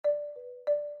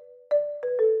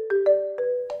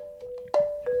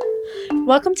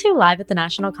Welcome to Live at the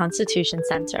National Constitution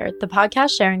Center, the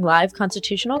podcast sharing live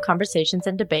constitutional conversations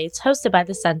and debates hosted by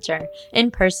the Center,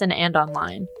 in person and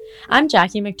online. I'm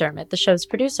Jackie McDermott, the show's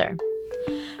producer.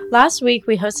 Last week,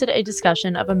 we hosted a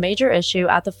discussion of a major issue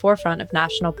at the forefront of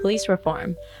national police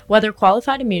reform, whether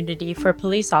qualified immunity for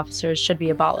police officers should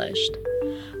be abolished.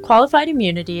 Qualified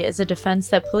immunity is a defense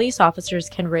that police officers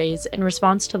can raise in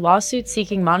response to lawsuits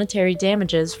seeking monetary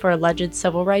damages for alleged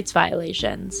civil rights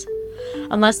violations.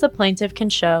 Unless the plaintiff can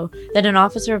show that an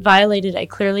officer violated a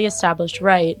clearly established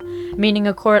right, meaning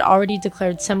a court already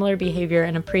declared similar behavior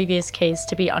in a previous case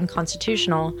to be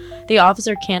unconstitutional, the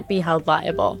officer can't be held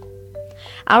liable.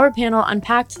 Our panel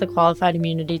unpacked the qualified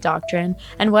immunity doctrine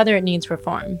and whether it needs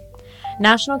reform.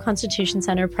 National Constitution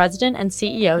Center President and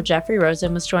CEO Jeffrey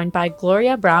Rosen was joined by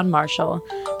Gloria Brown Marshall,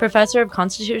 Professor of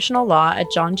Constitutional Law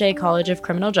at John Jay College of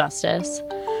Criminal Justice,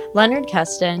 Leonard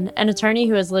Keston, an attorney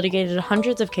who has litigated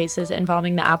hundreds of cases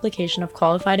involving the application of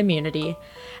qualified immunity,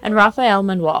 and Rafael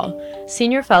Manuel,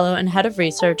 Senior Fellow and Head of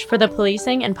Research for the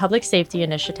Policing and Public Safety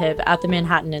Initiative at the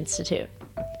Manhattan Institute.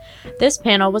 This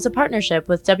panel was a partnership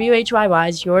with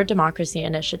WHYY's Your Democracy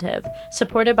Initiative,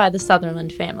 supported by the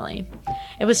Sutherland family.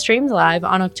 It was streamed live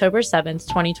on October 7th,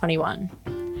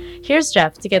 2021. Here's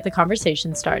Jeff to get the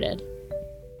conversation started.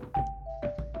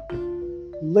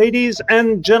 Ladies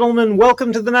and gentlemen,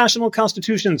 welcome to the National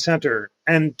Constitution Center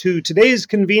and to today's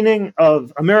convening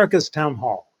of America's Town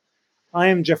Hall. I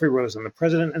am Jeffrey Rosen, the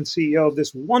president and CEO of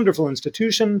this wonderful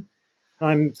institution.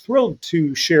 I'm thrilled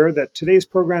to share that today's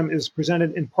program is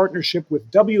presented in partnership with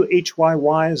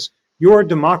WHYY's Your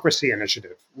Democracy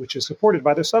Initiative, which is supported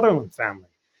by the Sutherland family.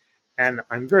 And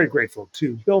I'm very grateful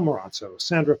to Bill Morazzo,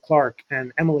 Sandra Clark,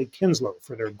 and Emily Kinslow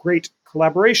for their great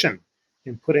collaboration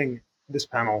in putting this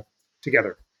panel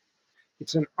together.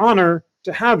 It's an honor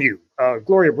to have you,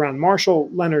 Gloria Brown Marshall,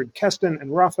 Leonard Keston,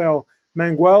 and Rafael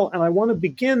Manuel. And I want to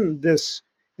begin this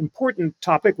important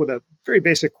topic with a very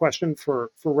basic question for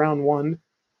round one.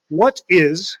 What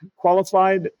is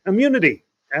qualified immunity?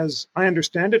 As I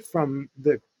understand it from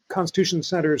the Constitution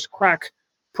Center's crack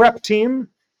prep team,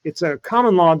 it's a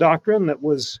common law doctrine that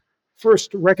was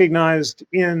first recognized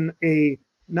in a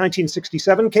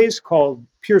 1967 case called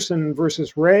Pearson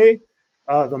versus Ray.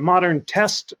 The modern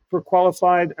test for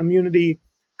qualified immunity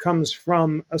comes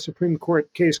from a Supreme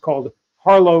Court case called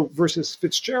Harlow versus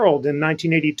Fitzgerald in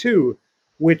 1982,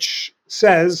 which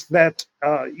says that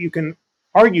you can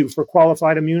argue for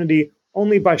qualified immunity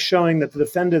only by showing that the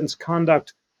defendant's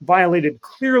conduct violated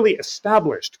clearly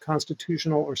established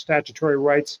constitutional or statutory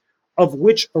rights of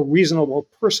which a reasonable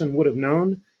person would have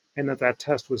known, and that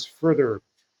test was further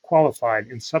qualified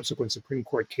in subsequent Supreme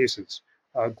Court cases.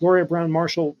 Gloria Brown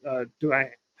Marshall, do I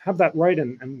have that right?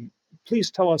 And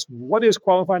please tell us, what is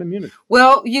qualified immunity?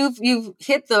 Well, you've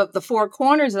hit the four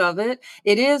corners of it.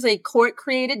 It is a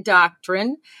court-created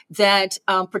doctrine that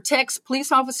protects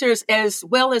police officers as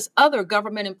well as other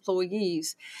government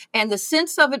employees. And the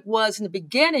sense of it was in the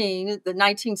beginning, the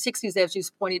 1960s, as you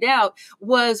pointed out,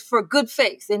 was for good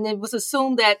faith. And it was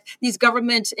assumed that these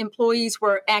government employees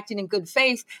were acting in good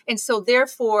faith. And so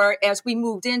therefore, as we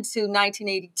moved into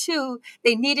 1982,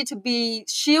 they needed to be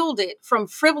shielded from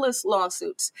frivolous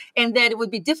lawsuits. And that it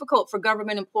would be difficult for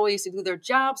government employees to do their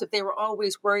jobs if they were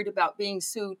always worried about being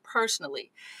sued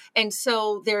personally. And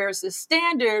so there's a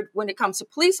standard when it comes to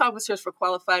police officers for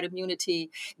qualified immunity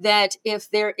that if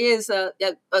there is a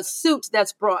suit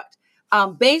that's brought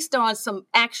based on some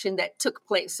action that took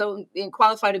place. So in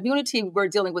qualified immunity, we're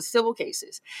dealing with civil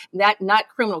cases, not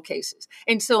criminal cases.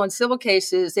 And so in civil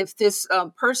cases, if this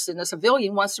person, a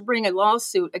civilian, wants to bring a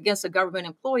lawsuit against a government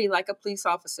employee like a police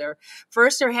officer,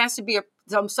 first there has to be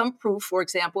some proof, for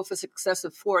example, if it's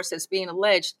excessive force that's being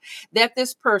alleged, that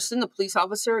this person, the police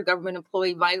officer, a government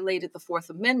employee, violated the Fourth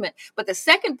Amendment. But the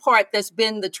second part that's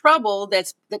been the trouble,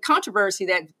 that's the controversy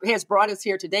that has brought us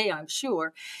here today, I'm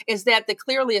sure, is that the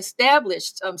clearly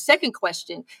established second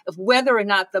question of whether or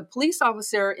not the police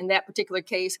officer in that particular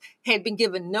case had been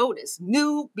given notice,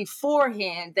 knew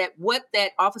beforehand that what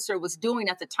that officer was doing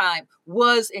at the time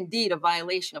was indeed a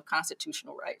violation of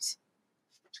constitutional rights.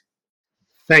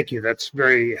 Thank you. That's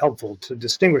very helpful to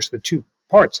distinguish the two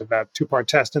parts of that two-part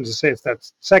test and to say if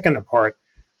that's second part,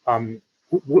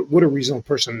 would a reasonable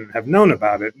person have known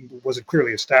about it? Was it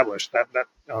clearly established? That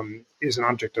is an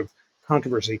object of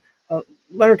controversy.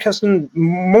 Leonard Keston,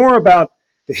 more about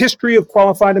the history of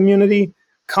qualified immunity.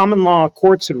 Common law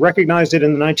courts had recognized it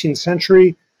in the 19th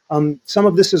century. Some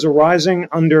of this is arising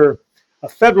under a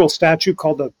federal statute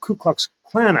called the Ku Klux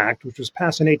Klan Act, which was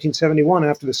passed in 1871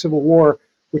 after the Civil War,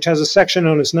 which has a section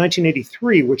known as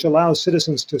 1983, which allows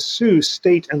citizens to sue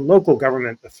state and local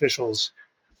government officials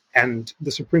And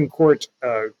the Supreme Court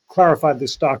clarified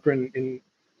this doctrine in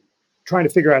trying to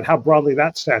figure out how broadly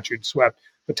that statute swept.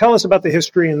 But tell us about the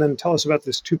history, and then tell us about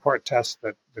this two-part test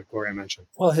that Gloria mentioned.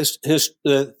 Well,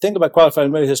 the thing about qualified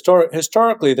immunity,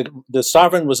 historically, the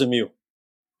sovereign was immune.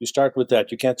 You start with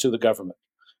that. You can't sue the government.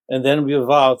 And then we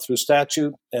evolved through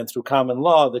statute and through common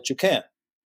law that you can.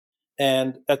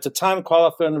 And at the time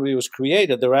qualified immunity was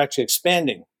created, they were actually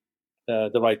expanding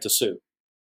the right to sue,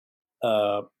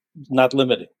 not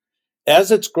limiting.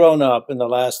 As it's grown up in the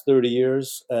last 30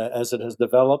 years, as it has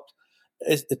developed,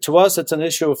 to us, it's an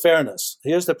issue of fairness.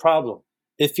 Here's the problem.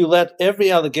 If you let every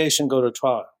allegation go to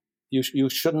trial, you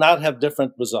should not have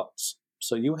different results.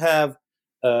 So you have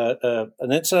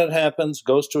an incident happens,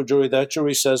 goes to a jury, that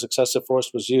jury says excessive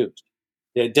force was used.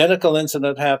 The identical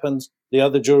incident happens, the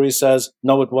other jury says,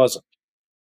 no, it wasn't.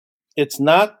 It's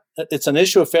an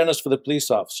issue of fairness for the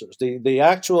police officers. The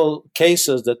actual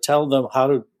cases that tell them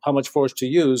how much force to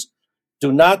use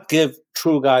do not give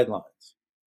true guidelines.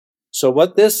 So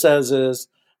what this says is,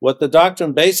 what the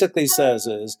doctrine basically says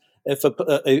is, if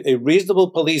a reasonable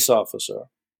police officer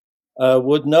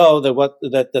would know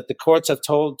that the courts have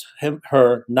told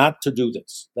her not to do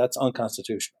this, that's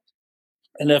unconstitutional.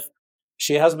 And if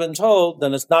she has been told,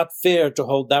 then it's not fair to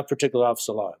hold that particular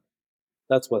officer liable.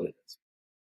 That's what it is.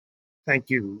 Thank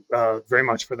you very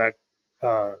much for that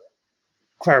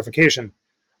clarification.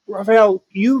 Rafael,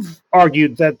 you've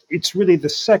argued that it's really the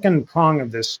second prong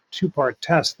of this two-part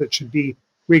test that should be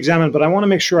reexamined, but I want to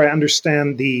make sure I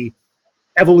understand the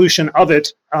evolution of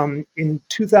it. In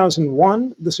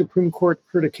 2001, the Supreme Court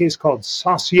heard a case called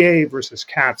Saucier versus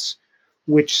Katz,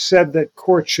 which said that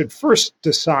courts should first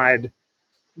decide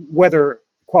whether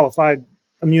qualified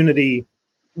immunity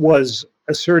was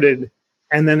asserted,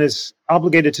 and then is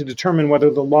obligated to determine whether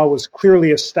the law was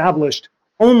clearly established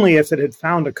only if it had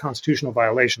found a constitutional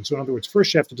violation. So in other words,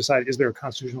 first you have to decide, is there a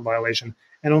constitutional violation?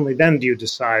 And only then do you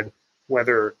decide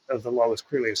whether the law was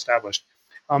clearly established.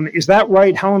 Is that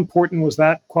right? How important was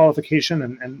that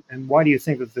qualification? And why do you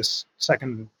think that this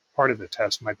second part of the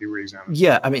test might be reexamined?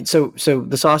 Yeah, I mean, so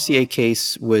the Saucier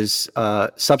case was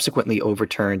subsequently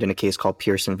overturned in a case called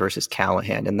Pearson versus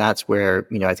Callahan, and that's where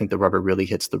I think the rubber really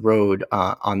hits the road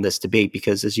on this debate,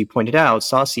 because as you pointed out,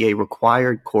 Saucier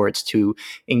required courts to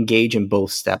engage in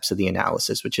both steps of the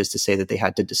analysis, which is to say that they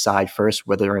had to decide first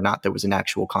whether or not there was an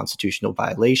actual constitutional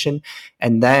violation,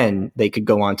 and then they could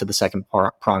go on to the second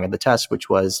prong of the test, which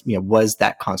was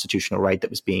that constitutional right that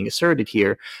was being asserted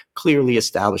here clearly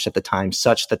established at the time,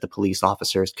 such that the police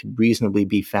officers could reasonably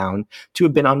be found to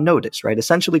have been on notice, right?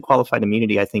 Essentially, qualified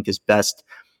immunity, I think, is best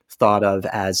thought of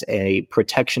as a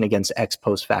protection against ex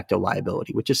post facto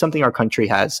liability, which is something our country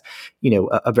has,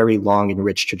 a very long and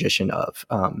rich tradition of.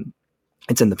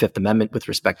 It's in the Fifth Amendment with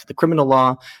respect to the criminal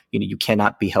law. You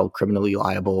cannot be held criminally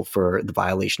liable for the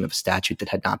violation of a statute that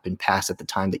had not been passed at the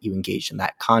time that you engaged in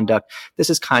that conduct.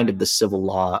 This is kind of the civil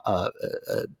law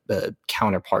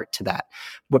counterpart to that.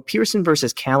 What Pearson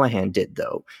versus Callahan did,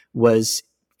 though, was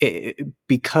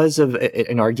because of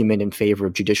an argument in favor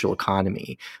of judicial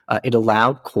economy, it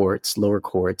allowed lower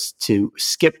courts, to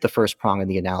skip the first prong of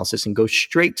the analysis and go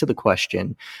straight to the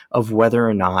question of whether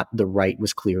or not the right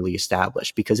was clearly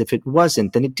established. Because if it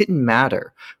wasn't, then it didn't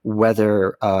matter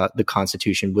whether the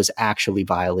Constitution was actually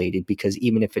violated, because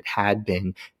even if it had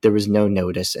been, there was no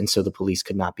notice, and so the police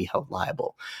could not be held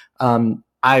liable.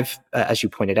 I've, as you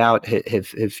pointed out,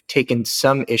 have taken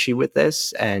some issue with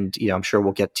this, and I'm sure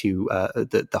we'll get to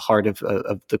the heart of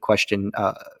the question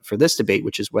for this debate,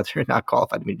 which is whether or not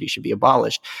qualified immunity should be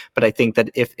abolished. But I think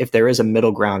that if there is a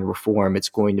middle ground reform, it's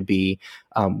going to be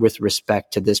with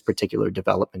respect to this particular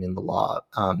development in the law.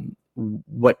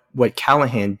 What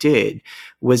Callahan did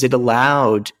was it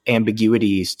allowed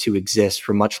ambiguities to exist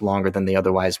for much longer than they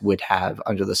otherwise would have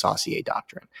under the Saucier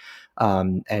doctrine.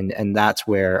 And that's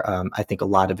where I think a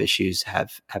lot of issues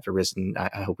have arisen.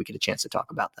 I hope we get a chance to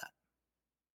talk about that.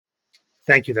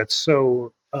 Thank you. That's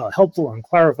so helpful and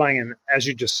clarifying. And as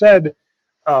you just said,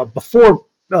 before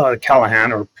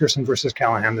Callahan, or Pearson versus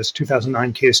Callahan, this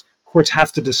 2009 case, courts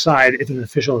have to decide if an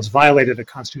official has violated a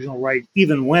constitutional right,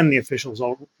 even when the official is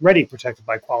already protected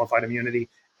by qualified immunity.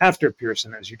 After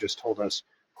Pearson, as you just told us,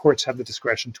 courts have the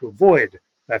discretion to avoid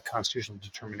that constitutional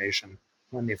determination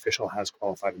when the official has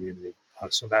qualified immunity.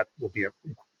 So that will be a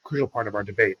crucial part of our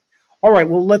debate. All right,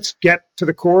 well, let's get to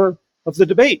the core of the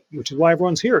debate, which is why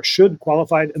everyone's here. Should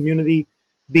qualified immunity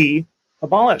be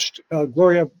abolished?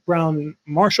 Gloria Brown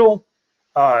Marshall,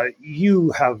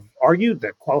 you have argued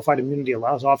that qualified immunity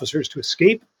allows officers to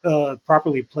escape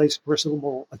properly placed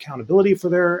personal accountability for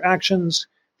their actions.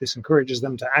 This encourages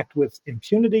them to act with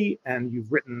impunity, and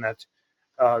you've written that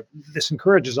this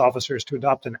encourages officers to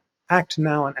adopt an act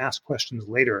now and ask questions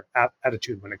later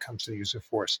attitude when it comes to the use of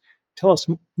force. Tell us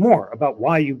more about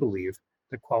why you believe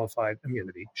that qualified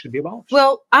immunity should be abolished.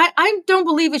 Well, I don't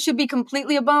believe it should be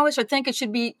completely abolished. I think it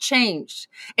should be changed.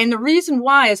 And the reason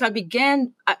why is I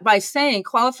began by saying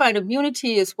qualified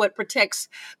immunity is what protects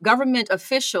government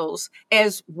officials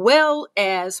as well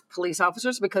as police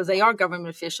officers, because they are government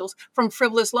officials, from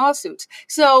frivolous lawsuits.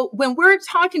 So when we're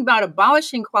talking about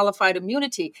abolishing qualified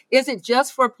immunity, is it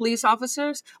just for police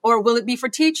officers, or will it be for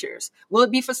teachers? Will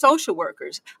it be for social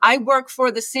workers? I work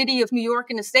for the city of New York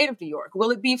and the state of New York.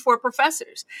 Will it be for professors?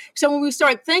 So when we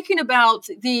start thinking about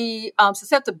the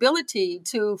susceptibility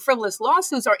to frivolous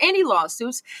lawsuits or any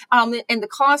lawsuits and the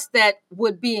cost that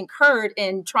would be incurred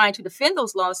in trying to defend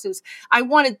those lawsuits, I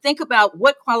want to think about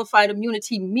what qualified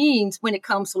immunity means when it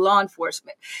comes to law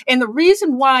enforcement. And the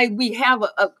reason why we have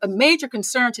a major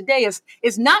concern today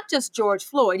is not just George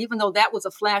Floyd, even though that was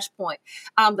a flashpoint,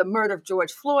 the murder of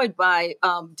George Floyd by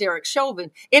Derek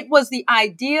Chauvin. It was the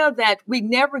idea that we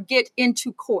never get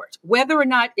into court, whether or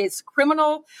not it's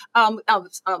criminal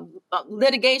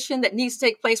litigation that needs to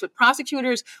take place with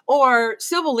prosecutors or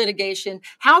civil litigation.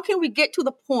 How can we get to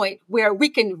the point where we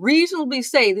can reasonably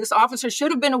say this officer should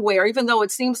have been aware, even though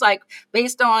it seems like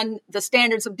based on the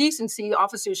standards of decency,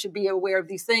 officers should be aware of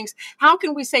these things? How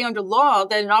can we say under law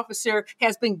that an officer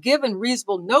has been given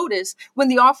reasonable notice when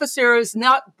the officer is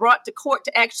not brought to court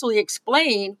to actually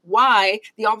explain why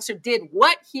the officer did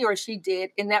what he or she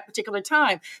did in that particular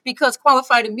time? Because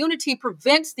qualified immunity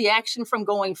prevents the action from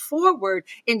going forward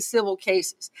in civil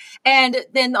cases. And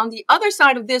then on the other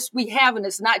side of this, we have, and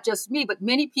it's not just me, but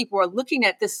many people are looking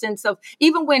at this sense of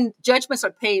even when judgments are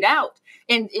paid out,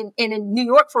 and in New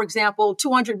York, for example,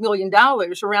 $200 million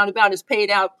around about is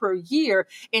paid out per year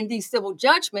in these civil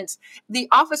judgments, the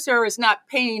officer is not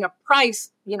paying a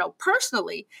price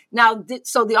personally. Now,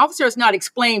 so the officer has not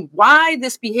explained why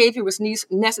this behavior was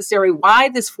necessary, why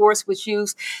this force was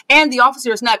used, and the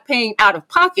officer is not paying out of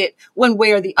pocket one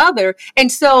way or the other.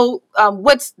 And so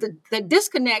what's the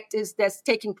disconnect is that's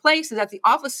taking place is that the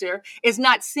officer is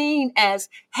not seen as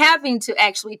having to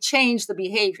actually change the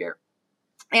behavior.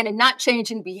 And in not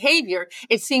changing behavior,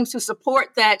 it seems to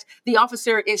support that the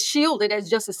officer is shielded, as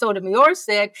Justice Sotomayor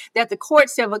said, that the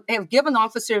courts have given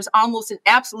officers almost an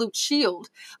absolute shield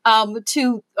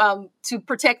to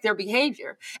protect their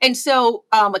behavior. And so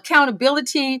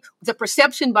accountability, the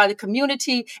perception by the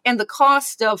community, and the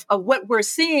cost of what we're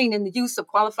seeing in the use of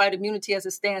qualified immunity as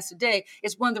it stands today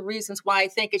is one of the reasons why I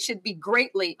think it should be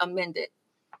greatly amended.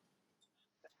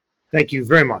 Thank you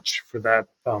very much for that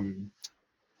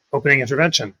opening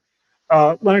intervention.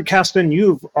 Leonard Kasten,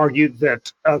 you've argued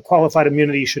that qualified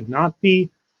immunity should not be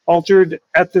altered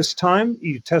at this time.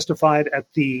 You testified at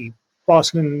the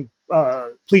Boston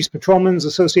Police Patrolmen's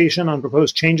Association on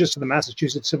proposed changes to the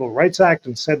Massachusetts Civil Rights Act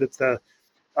and said that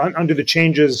under the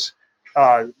changes,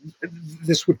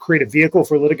 this would create a vehicle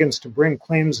for litigants to bring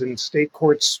claims in state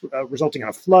courts, resulting in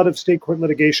a flood of state court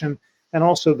litigation, and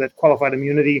also that qualified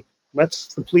immunity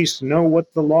lets the police know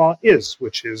what the law is,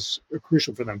 which is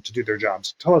crucial for them to do their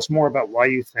jobs. Tell us more about why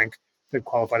you think that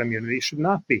qualified immunity should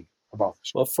not be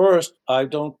abolished. Well, first, I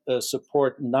don't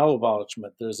support no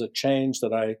abolishment. There's a change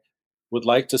that I would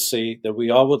like to see, that we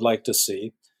all would like to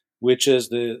see, which is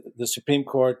the Supreme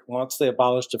Court wants to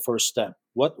abolish the first step.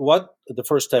 What the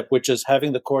first step, which is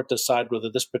having the court decide whether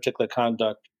this particular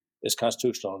conduct is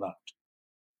constitutional or not.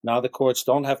 Now the courts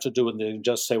don't have to do it, and they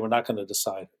just say we're not going to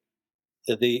decide it.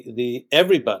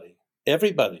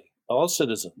 Everybody, all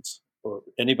citizens, or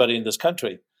anybody in this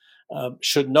country,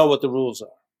 should know what the rules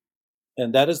are.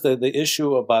 And that is the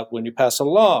issue about when you pass a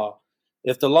law.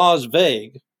 If the law is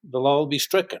vague, the law will be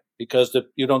stricken because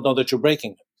you don't know that you're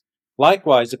breaking it.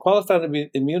 Likewise, the qualified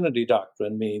immunity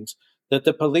doctrine means that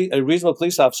a reasonable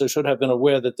police officer should have been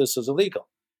aware that this is illegal.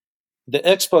 The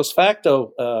ex post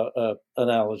facto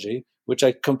analogy, which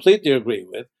I completely agree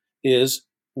with, is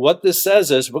what this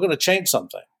says is we're going to change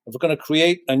something. If we're going to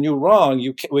create a new wrong,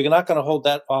 we're not going to hold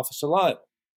that officer liable.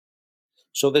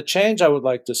 So the change I would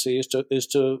like to see is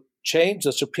to change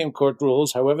the Supreme Court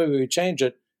rules, however we change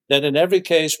it, that in every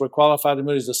case where qualified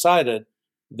immunity is decided,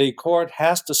 the court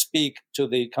has to speak to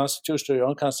the constitutional or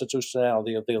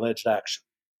unconstitutionality of the alleged action.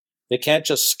 They can't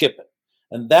just skip it.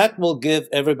 And that will give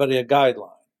everybody a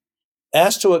guideline.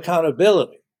 As to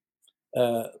accountability,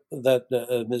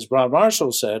 that Ms.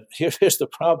 Brown-Marshall said, here's the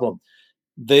problem.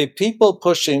 The people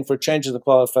pushing for changes in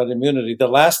qualified immunity, the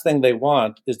last thing they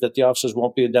want is that the officers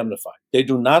won't be indemnified. They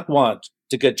do not want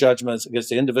to get judgments against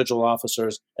the individual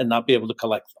officers and not be able to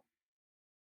collect them.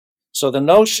 So the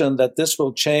notion that this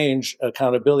will change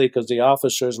accountability because the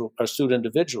officers are sued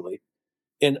individually,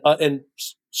 in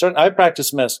I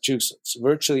practice in Massachusetts.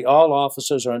 Virtually all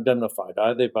officers are indemnified,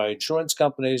 either by insurance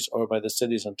companies or by the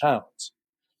cities and towns.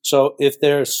 So if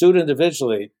they're sued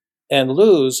individually and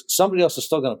lose, somebody else is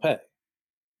still going to pay.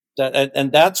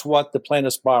 And that's what the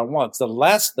plaintiff's bar wants. The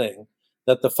last thing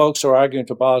that the folks who are arguing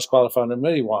to abolish qualified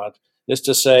immunity want is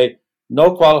to say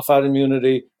no qualified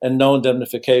immunity and no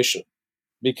indemnification,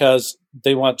 because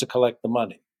they want to collect the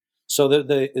money. So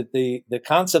the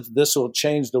concept that this will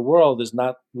change the world is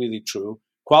not really true.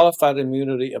 Qualified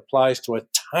immunity applies to a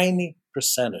tiny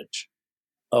percentage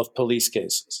of police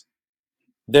cases.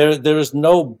 There is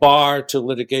no bar to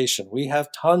litigation. We have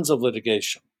tons of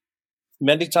litigation,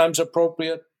 many times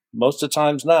appropriate, most of the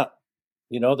times not.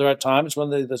 There are times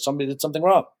when somebody did something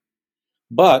wrong,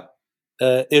 but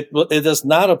it does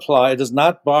not apply. It does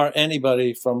not bar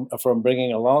anybody from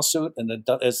bringing a lawsuit, and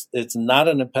it's not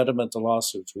an impediment to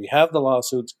lawsuits. We have the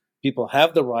lawsuits. People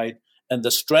have the right, and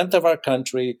the strength of our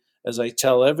country, as I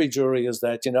tell every jury, is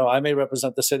that I may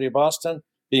represent the city of Boston,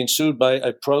 being sued by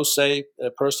a pro se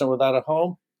person without a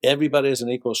home. Everybody has an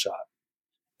equal shot,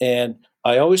 and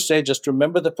I always say, just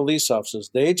remember the police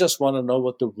officers. They just want to know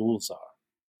what the rules are,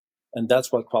 and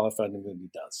that's what qualified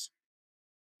immunity does.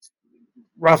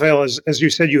 Raphael, as you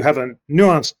said, you have a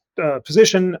nuanced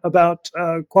position about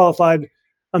qualified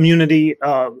immunity.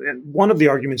 And one of the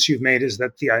arguments you've made is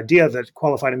that the idea that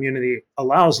qualified immunity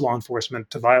allows law enforcement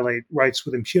to violate rights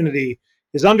with impunity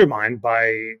is undermined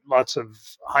by lots of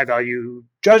high-value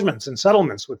judgments and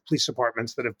settlements with police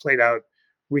departments that have played out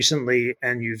recently,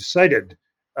 and you've cited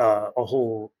a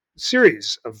whole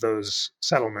series of those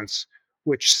settlements,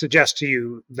 which suggest to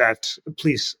you that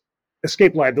police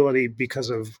escape liability because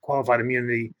of qualified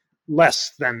immunity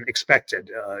less than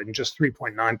expected in just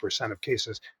 3.9% of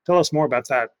cases. Tell us more about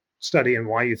that study and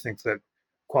why you think that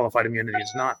qualified immunity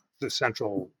is not the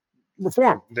central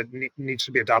reform that needs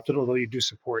to be adopted, although you do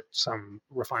support some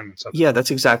refinements of it. Yeah,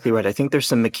 that's exactly right. I think there's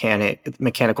some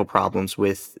mechanical problems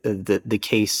with the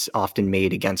case often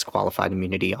made against qualified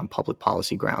immunity on public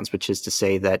policy grounds, which is to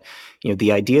say that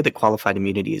the idea that qualified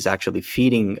immunity is actually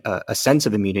feeding a sense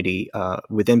of immunity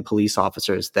within police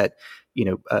officers that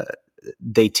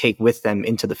they take with them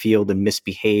into the field and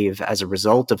misbehave as a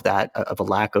result of that, of a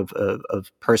lack of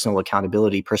personal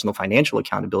accountability, personal financial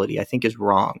accountability, I think is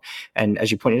wrong. And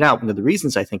as you pointed out, one of the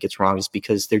reasons I think it's wrong is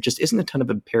because there just isn't a ton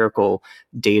of empirical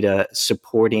data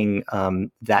supporting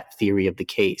that theory of the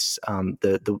case.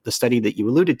 The study that you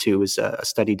alluded to is a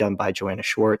study done by Joanna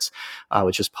Schwartz,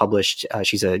 which was published.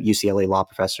 She's a UCLA law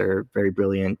professor, very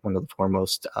brilliant, one of the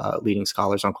foremost leading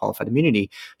scholars on qualified immunity.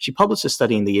 She published a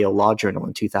study in the Yale Law Journal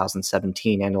in 2017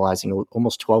 analyzing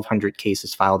almost 1,200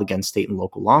 cases filed against state and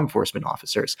local law enforcement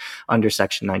officers under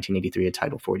Section 1983 of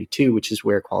Title 42, which is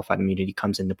where qualified immunity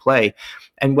comes into play.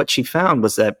 And what she found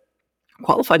was that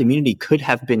qualified immunity could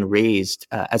have been raised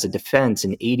as a defense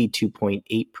in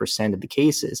 82.8% of the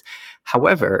cases.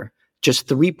 However, just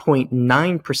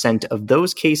 3.9% of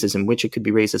those cases in which it could be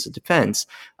raised as a defense,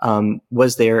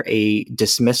 was there a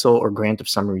dismissal or grant of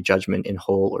summary judgment in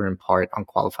whole or in part on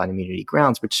qualified immunity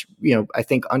grounds, which, I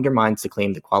think undermines the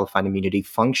claim that qualified immunity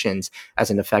functions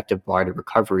as an effective bar to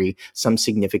recovery some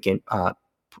significant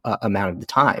amount of the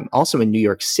time. Also in New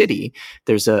York City,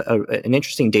 there's an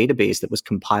interesting database that was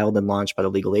compiled and launched by the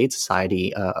Legal Aid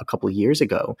Society a couple of years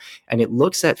ago, and it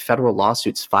looks at federal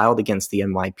lawsuits filed against the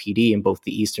NYPD in both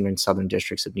the Eastern and Southern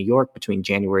districts of New York between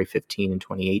January 15 and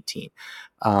 2018.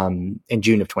 In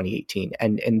June of 2018.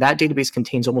 And that database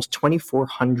contains almost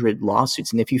 2,400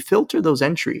 lawsuits. And if you filter those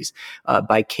entries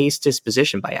by case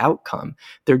disposition, by outcome,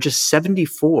 there are just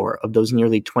 74 of those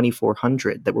nearly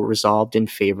 2,400 that were resolved in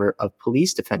favor of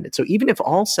police defendants. So even if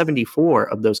all 74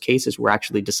 of those cases were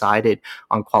actually decided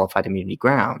on qualified immunity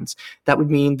grounds, that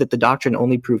would mean that the doctrine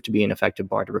only proved to be an effective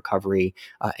bar to recovery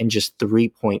in just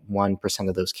 3.1%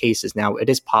 of those cases. Now, it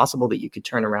is possible that you could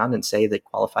turn around and say that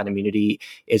qualified immunity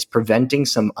is preventing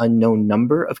some unknown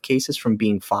number of cases from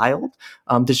being filed.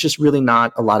 There's just really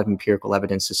not a lot of empirical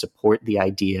evidence to support the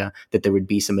idea that there would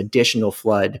be some additional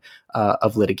flood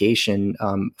of litigation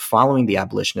following the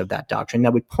abolition of that doctrine. I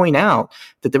would point out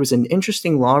that there was an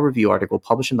interesting law review article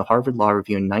published in the Harvard Law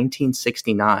Review in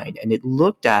 1969, and it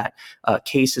looked at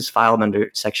cases filed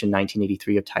under Section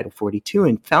 1983 of Title 42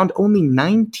 and found only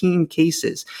 19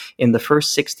 cases in the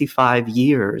first 65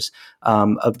 years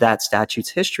of that statute's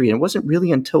history. And it wasn't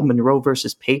really until Monroe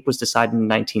versus Pape was decided in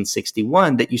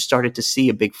 1961 that you started to see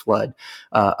a big flood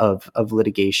of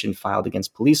litigation filed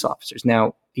against police officers.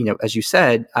 Now, as you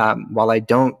said, while I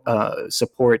don't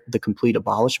support the complete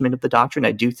abolishment of the doctrine,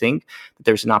 I do think that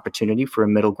there's an opportunity for a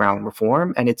middle ground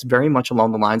reform. And it's very much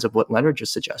along the lines of what Leonard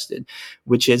just suggested,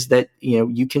 which is that,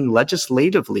 you can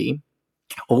legislatively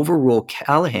overrule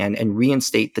Callahan and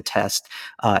reinstate the test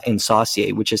in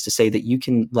Saussure, which is to say that you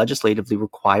can legislatively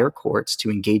require courts to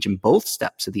engage in both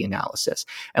steps of the analysis.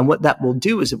 And what that will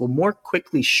do is it will more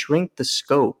quickly shrink the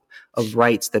scope of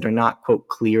rights that are not, quote,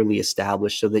 clearly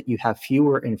established, so that you have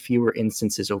fewer and fewer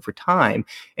instances over time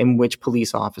in which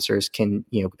police officers can,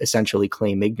 essentially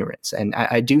claim ignorance. And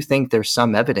I do think there's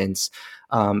some evidence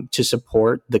to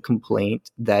support the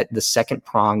complaint that the second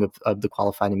prong of the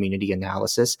qualified immunity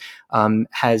analysis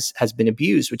has been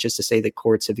abused, which is to say that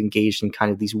courts have engaged in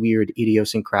kind of these weird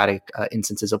idiosyncratic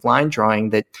instances of line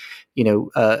drawing that,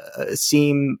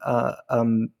 seem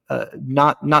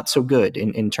not so good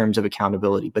in terms of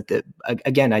accountability. But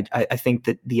again, I think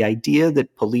that the idea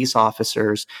that police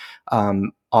officers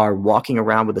are walking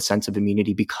around with a sense of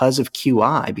immunity because of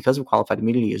QI, because of qualified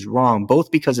immunity, is wrong,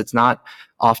 both because it's not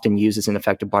often used as an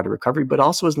effective bar to recovery, but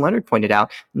also, as Leonard pointed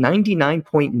out,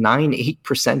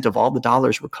 99.98% of all the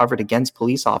dollars recovered against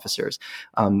police officers,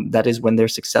 that is when they're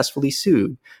successfully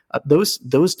sued, those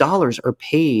dollars are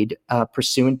paid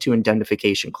pursuant to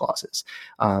indemnification clauses.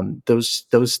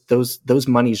 Those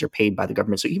monies are paid by the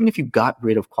government. So even if you got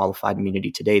rid of qualified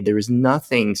immunity today, there is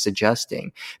nothing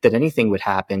suggesting that anything would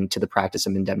happen to the practice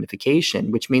of indemnification,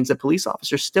 which means that police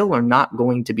officers still are not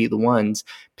going to be the ones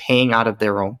paying out of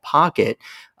their own pocket,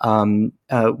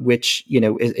 which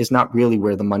is not really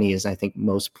where the money is. I think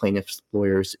most plaintiffs'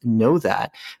 lawyers know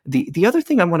that. The other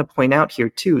thing I want to point out here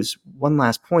too is one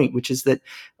last point, which is that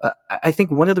I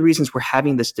think one of the reasons we're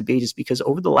having this debate is because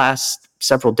over the last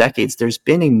several decades, there's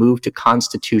been a move to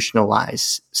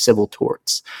constitutionalize civil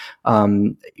torts,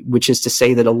 which is to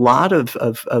say that a lot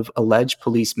of alleged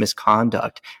police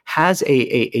misconduct has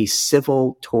a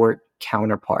civil tort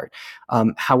counterpart.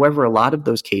 However, a lot of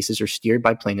those cases are steered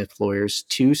by plaintiff lawyers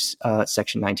to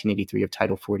Section 1983 of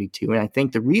Title 42. And I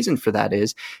think the reason for that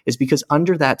is because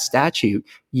under that statute,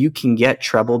 you can get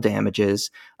treble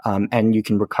damages and you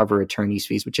can recover attorney's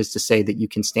fees, which is to say that you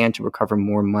can stand to recover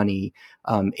more money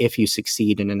if you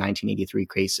succeed in a 1983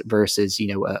 case versus,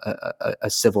 a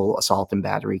civil assault and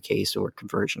battery case or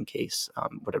conversion case,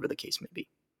 whatever the case may be.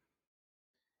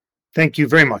 Thank you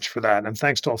very much for that, and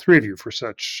thanks to all three of you for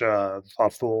such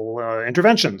thoughtful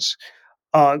interventions.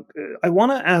 I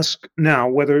want to ask now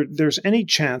whether there's any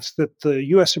chance that the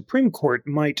U.S. Supreme Court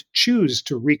might choose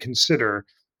to reconsider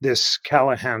this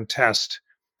Callahan test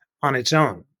on its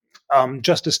own.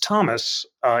 Justice Thomas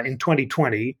in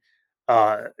 2020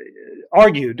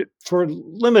 argued for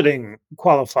limiting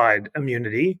qualified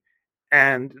immunity,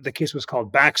 and the case was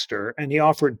called Baxter, and he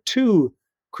offered two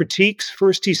critiques.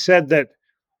 First, he said that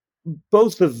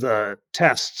both of the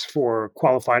tests for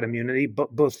qualified immunity,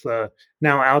 both the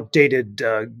now outdated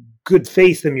good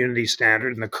faith immunity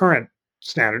standard and the current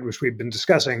standard, which we've been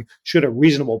discussing, should a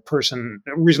reasonable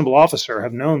officer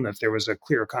have known that there was a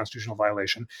clear constitutional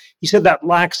violation. He said that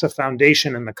lacks a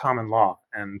foundation in the common law.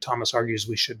 And Thomas argues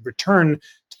we should return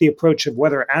to the approach of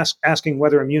asking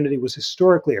whether immunity was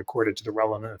historically accorded to the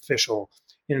relevant official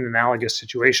in an analogous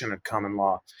situation of common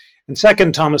law. And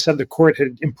second, Thomas said the court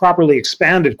had improperly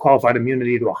expanded qualified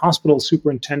immunity to a hospital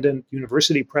superintendent,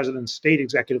 university presidents, state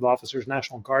executive officers,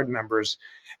 National Guard members,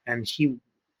 and it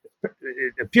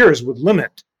appears, would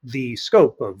limit the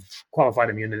scope of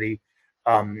qualified immunity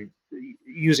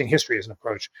using history as an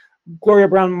approach. Gloria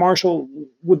Browne-Marshall,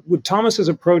 would Thomas's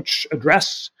approach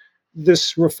address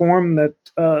this reform that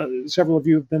several of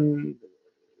you have been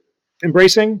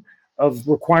embracing, of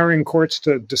requiring courts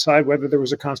to decide whether there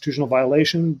was a constitutional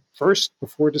violation first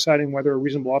before deciding whether a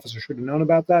reasonable officer should have known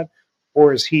about that?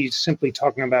 Or is he simply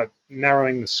talking about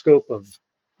narrowing the scope of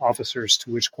officers to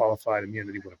which qualified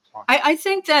immunity would apply? I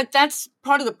think that that's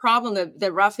part of the problem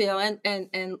that Raphael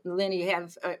and Lenny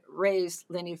have raised,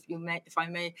 Lenny, if I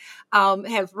may,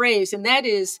 have raised, and that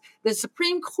is the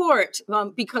Supreme Court,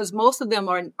 because most of them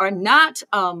are not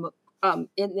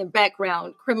in the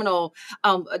background criminal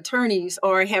attorneys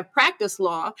or have practiced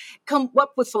law, come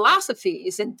up with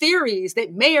philosophies and theories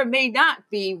that may or may not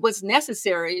be what's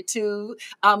necessary to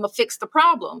fix the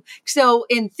problem. So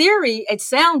in theory, it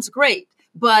sounds great.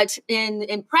 But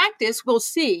in practice, we'll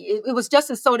see. It was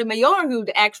Justice Sotomayor who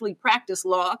actually practiced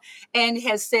law and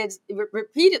has said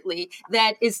repeatedly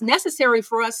that it's necessary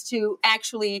for us to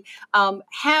actually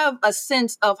have a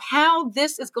sense of how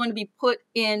this is going to be put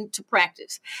into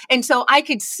practice. And so I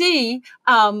could see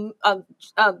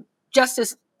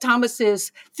Justice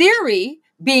Thomas's theory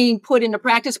being put into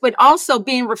practice, but also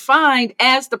being refined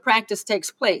as the practice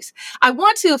takes place. I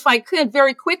want to, if I could,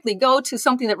 very quickly go to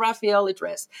something that Raphael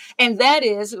addressed, and that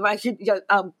is, if I could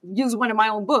use one of my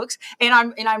own books, and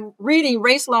I'm reading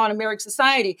Race, Law, and American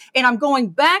Society, and I'm going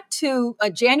back to a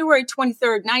January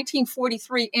 23rd,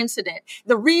 1943 incident.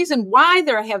 The reason why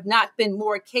there have not been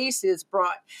more cases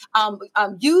brought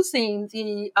using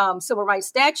the Civil Rights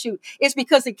Statute is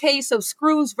because the case of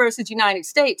Screws versus United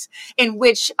States, in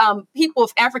which people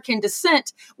of African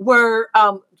descent were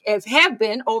as have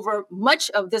been over much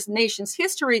of this nation's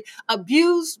history,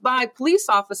 abused by police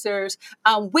officers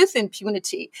with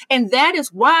impunity. And that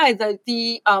is why the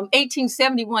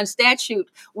 1871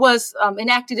 statute was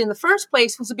enacted in the first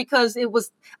place, was because it was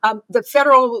the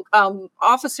federal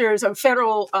officers or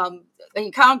federal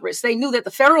in Congress. They knew that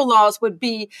the federal laws would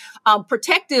be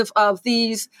protective of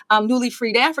these newly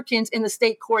freed Africans, and the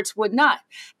state courts would not,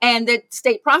 and that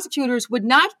state prosecutors would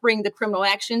not bring the criminal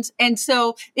actions. And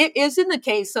so it is in the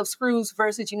case of Screws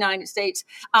versus United States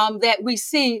that we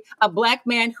see a Black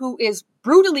man who is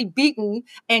brutally beaten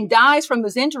and dies from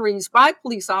his injuries by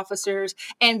police officers.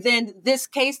 And then this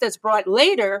case that's brought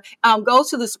later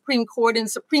goes to the Supreme Court, and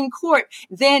the Supreme Court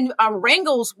then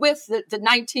wrangles with the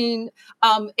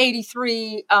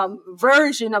 1983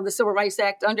 version of the Civil Rights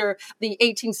Act under the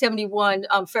 1871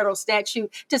 federal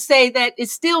statute to say that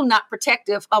it's still not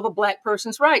protective of a Black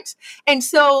person's rights. And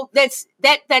so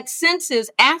that sense is,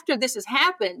 after this has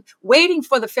happened, waiting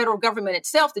for the federal government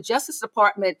itself, the Justice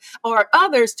Department or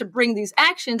others, to bring these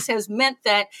actions has meant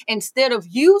that instead of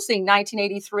using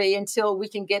 1983 until we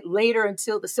can get later,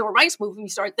 until the Civil Rights Movement, you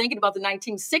start thinking about the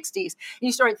 1960s,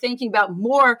 you start thinking about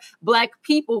more Black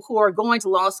people who are going to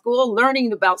law school,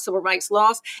 learning about civil rights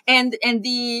laws, and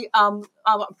the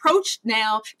approach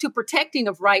now to protecting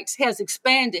of rights has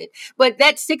expanded. But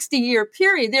that 60-year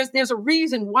period, there's a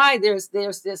reason why there's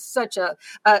such a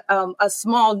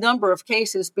small number of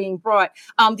cases being brought.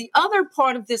 The other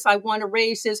part of this I want to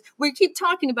raise is we keep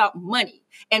talking about money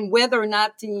and whether or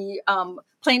not the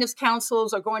plaintiffs'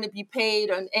 counsels are going to be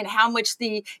paid and how much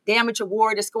the damage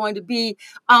award is going to be.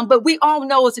 But we all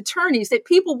know as attorneys that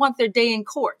people want their day in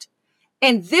court.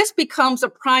 And this becomes a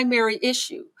primary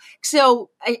issue.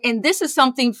 So, and this is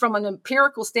something from an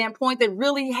empirical standpoint that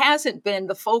really hasn't been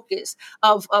the focus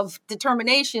of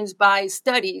determinations by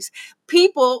studies.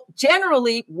 People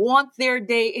generally want their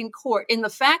day in court. And the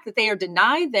fact that they are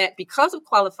denied that because of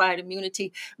qualified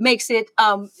immunity makes it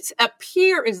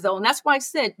appear as though, and that's why I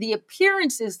said the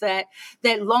appearance is that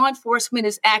law enforcement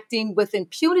is acting with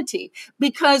impunity.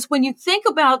 Because when you think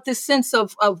about this sense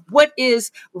of what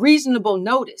is reasonable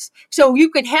notice, so you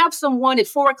could have someone at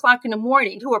 4:00 in the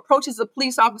morning who approaches a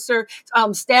police officer,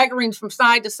 staggering from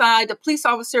side to side. The police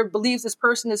officer believes this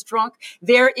person is drunk.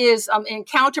 There is an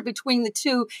encounter between the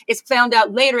two. It's found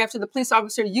out later, after the police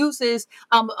officer uses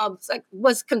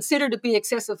was considered to be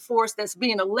excessive force that's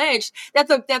being alleged, that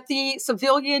the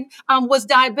civilian was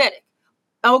diabetic.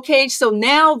 Okay, so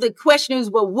now the question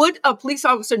is, well, would a police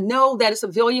officer know that a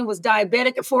civilian was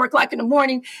diabetic at 4:00 in the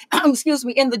morning,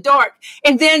 in the dark?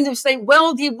 And then they say,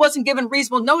 well, he wasn't given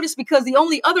reasonable notice because the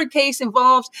only other case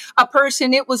involved a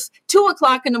person, it was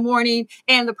 2:00 in the morning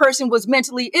and the person was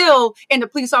mentally ill and the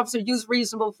police officer used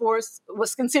reasonable force,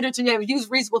 was considered to have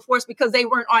used reasonable force because they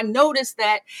weren't on notice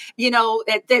that,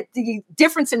 that the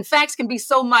difference in facts can be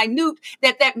so minute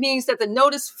that means that the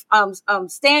notice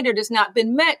standard has not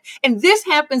been met. And this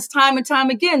happens time and time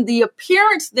again. The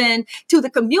appearance then to the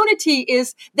community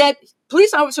is that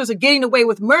police officers are getting away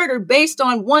with murder based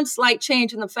on one slight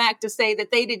change in the fact to say that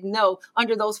they didn't know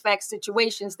under those fact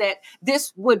situations that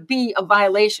this would be a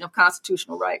violation of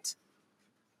constitutional rights.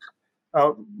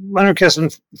 Leonard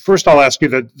Kessin, first I'll ask you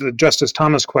the Justice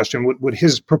Thomas question. Would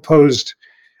his proposed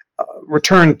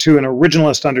return to an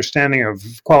originalist understanding of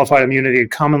qualified immunity and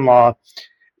common law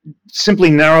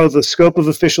simply narrow the scope of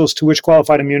officials to which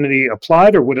qualified immunity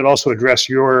applied, or would it also address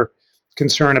your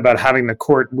concern about having the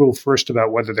court rule first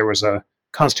about whether there was a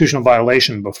constitutional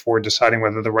violation before deciding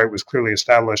whether the right was clearly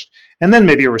established? And then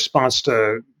maybe a response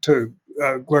to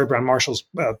Gloria Browne-Marshall's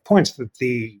points that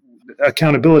the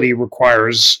accountability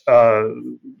requires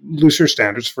looser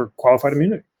standards for qualified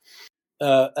immunity.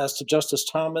 As to Justice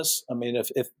Thomas, I mean,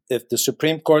 if the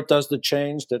Supreme Court does the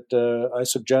change that I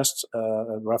suggest,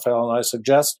 Raphael and I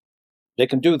suggest, they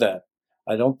can do that.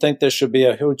 I don't think there should be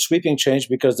a huge sweeping change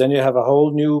because then you have a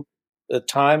whole new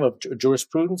time of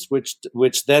jurisprudence,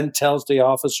 which then tells the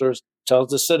officers,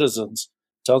 tells the citizens,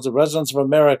 tells the residents of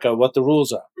America what the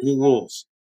rules are, new rules.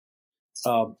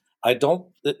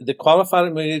 The qualified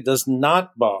immunity does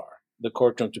not bar the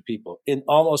courtroom to people in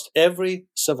almost every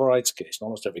civil rights case,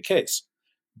 almost every case.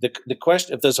 The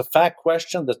question, if there's a fact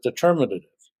question that's determinative,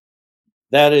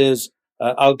 that is,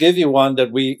 I'll give you one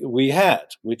that we had,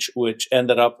 which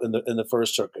ended up in the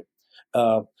First Circuit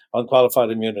on qualified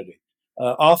immunity.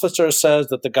 Officer says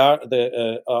that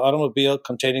the automobile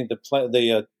containing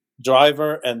the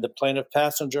driver and the plaintiff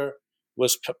passenger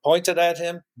was pointed at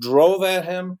him, drove at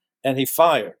him, and he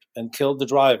fired and killed the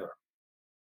driver.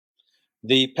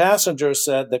 The passenger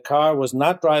said the car was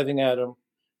not driving at him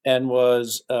and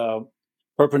was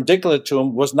perpendicular to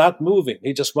him, was not moving.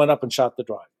 He just went up and shot the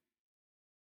driver.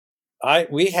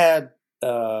 We had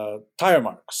tire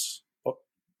marks,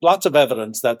 lots of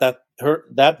evidence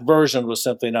that version was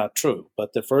simply not true.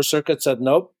 But the First Circuit said,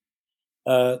 nope,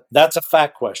 that's a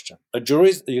fact question. A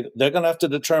jury, they're going to have to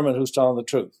determine who's telling the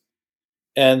truth.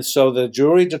 And so the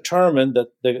jury determined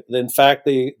that, in fact,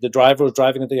 the driver was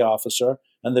driving at the officer,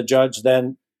 and the judge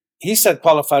then, he said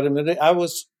qualified immunity. I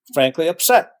was frankly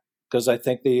upset because I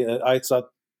think I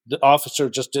thought the officer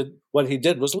just did what he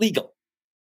did was legal.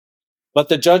 But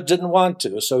the judge didn't want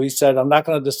to. So he said, I'm not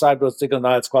going to decide what's legal or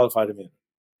not, it's qualified immunity.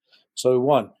 So he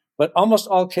won. But almost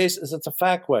all cases, it's a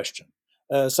fact question.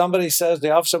 Somebody says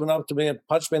the officer went up to me and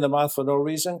punched me in the mouth for no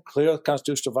reason, clear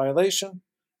constitutional violation.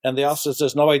 And the officer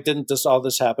says, no, I didn't, all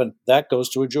this happened. That goes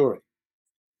to a jury.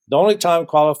 The only time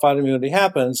qualified immunity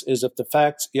happens is if the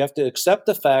facts, you have to accept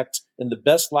the facts in the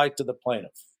best light to the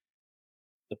plaintiff.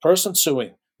 The person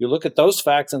suing, you look at those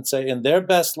facts and say, in their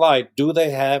best light,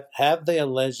 have they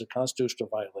alleged a constitutional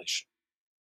violation?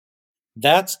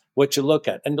 That's what you look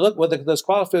at. And look, whether there's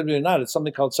qualified immunity or not, it's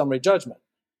something called summary judgment.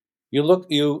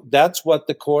 That's what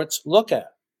the courts look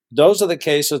at. Those are the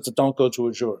cases that don't go to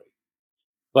a jury.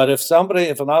 But if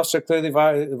an officer clearly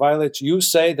violates, you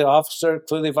say the officer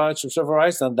clearly violates your civil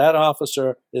rights, then that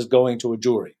officer is going to a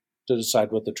jury to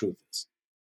decide what the truth is.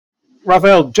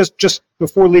 Raphael, just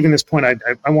before leaving this point,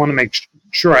 I want to make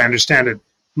sure I understand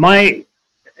it.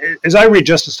 As I read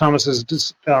Justice Thomas's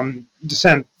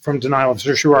dissent from denial of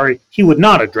certiorari, he would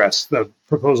not address the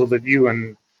proposal that you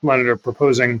and Leonard are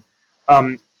proposing.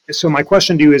 So my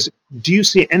question to you is, do you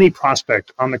see any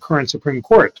prospect on the current Supreme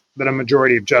Court that a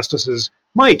majority of justices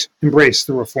might embrace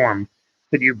the reform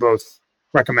that you both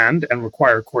recommend and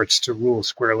require courts to rule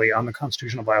squarely on the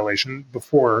constitutional violation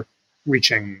before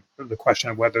reaching the question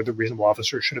of whether the reasonable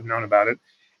officer should have known about it?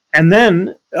 And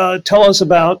then tell us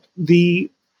about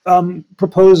the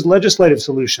proposed legislative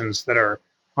solutions that are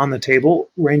on the table,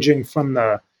 ranging from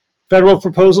the federal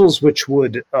proposals, which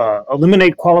would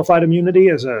eliminate qualified immunity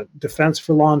as a defense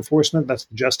for law enforcement. That's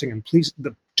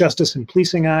the Justice in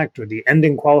Policing Act or the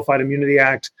Ending Qualified Immunity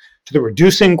Act, to the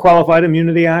Reducing Qualified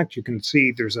Immunity Act. You can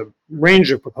see there's a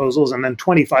range of proposals, and then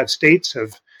 25 states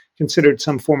have considered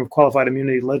some form of qualified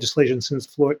immunity legislation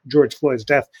since George Floyd's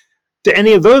death. Do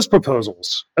any of those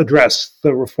proposals address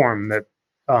the reform that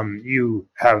you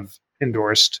have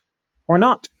endorsed or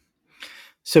not?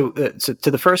 So to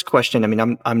the first question, I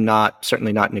mean, I'm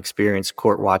certainly not an experienced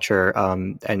court watcher,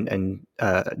 and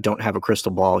don't have a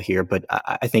crystal ball here, but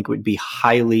I think it would be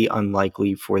highly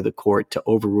unlikely for the court to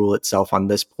overrule itself on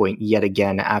this point yet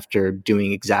again after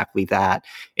doing exactly that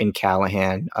in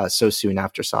Callahan so soon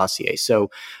after Saucier.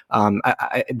 So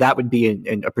that would be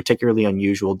a particularly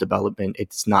unusual development.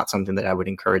 It's not something that I would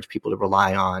encourage people to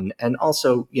rely on. And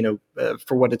also,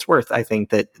 for what it's worth, I think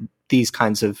that these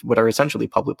kinds of what are essentially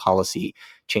public policy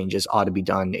changes ought to be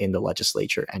done in the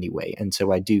legislature anyway. And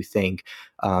so I do think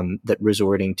that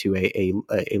resorting to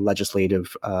a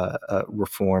legislative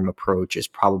reform approach is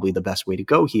probably the best way to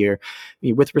go here. I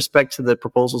mean, with respect to the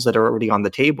proposals that are already on the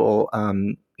table,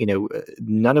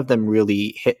 none of them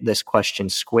really hit this question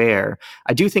square.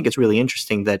 I do think it's really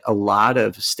interesting that a lot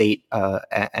of state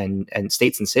and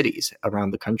states and cities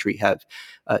around the country have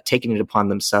taken it upon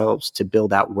themselves to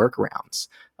build out workarounds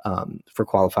for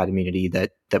qualified immunity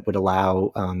that would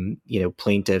allow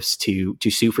plaintiffs to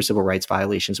sue for civil rights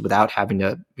violations without having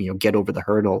to get over the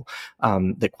hurdle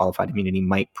that qualified immunity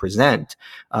might present.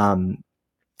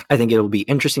 I think it'll be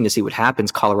interesting to see what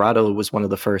happens. Colorado was one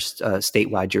of the first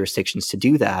statewide jurisdictions to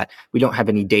do that. We don't have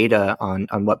any data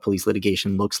on what police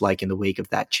litigation looks like in the wake of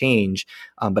that change,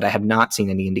 but I have not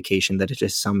seen any indication that it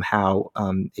just somehow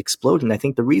exploded. And I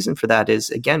think the reason for that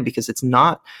is, again, because it's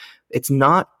not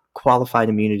qualified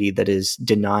immunity that is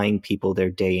denying people their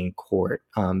day in court.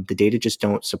 The data just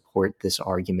don't support this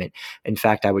argument. In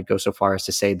fact, I would go so far as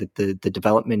to say that the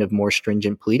development of more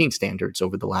stringent pleading standards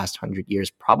over the last 100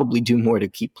 years probably do more to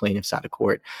keep plaintiffs out of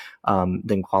court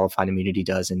than qualified immunity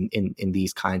does in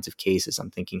these kinds of cases.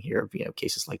 I'm thinking here of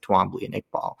cases like Twombly and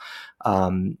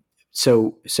Iqbal.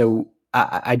 So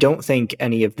I don't think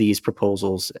any of these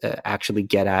proposals actually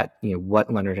get at what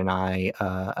Leonard and I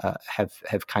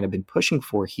have kind of been pushing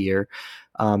for here.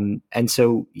 And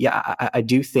so, yeah, I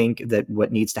do think that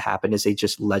what needs to happen is a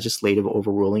just legislative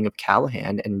overruling of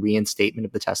Callahan and reinstatement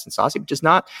of the test in Saucy, which is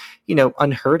not,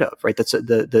 unheard of, right? That's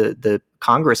the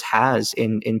Congress has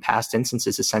in past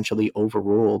instances essentially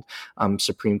overruled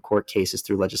Supreme Court cases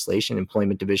through legislation.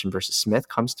 Employment Division versus Smith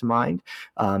comes to mind,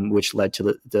 which led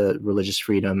to the Religious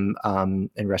Freedom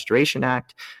and Restoration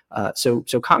Act. So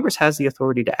Congress has the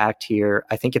authority to act here.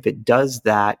 I think if it does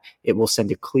that, it will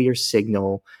send a clear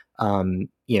signal,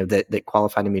 that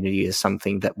qualified immunity is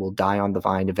something that will die on the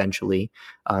vine eventually,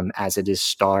 as it is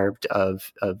starved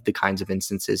of the kinds of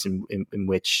instances in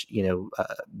which,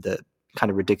 the kind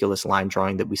of ridiculous line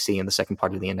drawing that we see in the second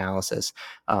part of the analysis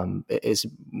is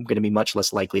going to be much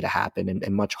less likely to happen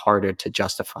and much harder to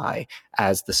justify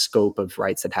as the scope of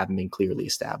rights that haven't been clearly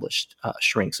established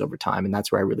shrinks over time. And that's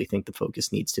where I really think the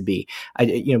focus needs to be.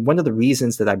 One of the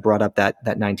reasons that I brought up that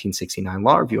 1969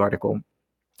 Law Review article,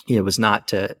 was not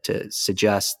to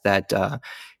suggest that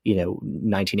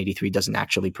 1983 doesn't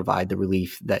actually provide the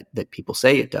relief that people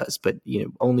say it does, but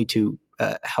only to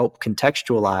help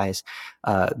contextualize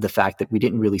the fact that we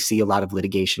didn't really see a lot of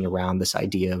litigation around this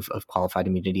idea of qualified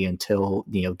immunity until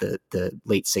the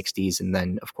late 60s, and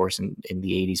then of course in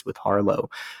the 80s with Harlow.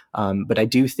 But I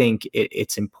do think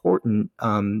it's important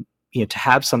to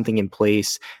have something in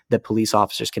place that police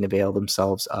officers can avail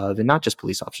themselves of, and not just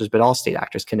police officers, but all state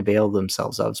actors can avail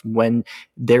themselves of when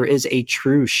there is a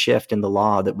true shift in the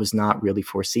law that was not really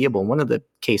foreseeable. One of the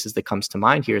cases that comes to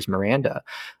mind here is Miranda.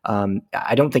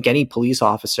 I don't think any police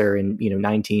officer in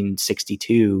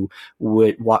 1962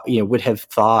 would have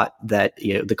thought that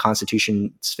the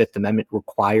Constitution's Fifth Amendment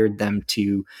required them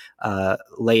to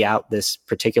lay out this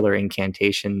particular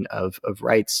incantation of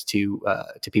rights to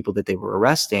people that they were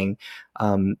arresting.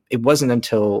 It wasn't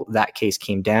until that case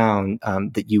came down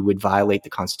that you would violate the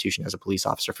Constitution as a police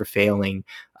officer for failing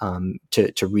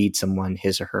to read someone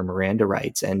his or her Miranda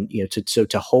rights, and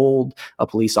to hold a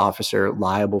police officer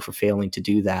liable for failing to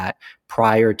do that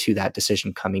prior to that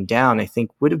decision coming down, I think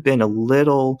would have been a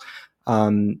little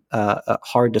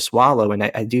hard to swallow. And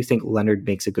I do think Leonard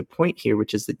makes a good point here,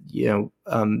 which is that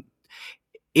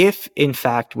if in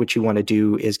fact what you want to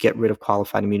do is get rid of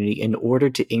qualified immunity in order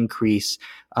to increase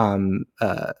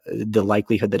the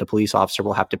likelihood that a police officer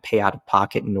will have to pay out of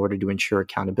pocket in order to ensure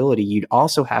accountability, you'd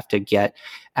also have to get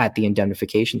at the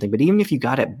indemnification thing. But even if you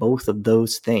got at both of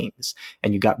those things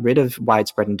and you got rid of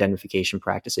widespread indemnification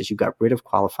practices, you got rid of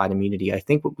qualified immunity, I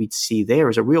think what we'd see there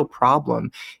is a real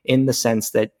problem in the sense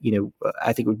that,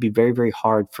 I think it would be very, very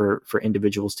hard for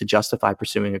individuals to justify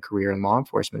pursuing a career in law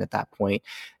enforcement at that point.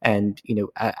 And,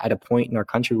 at a point in our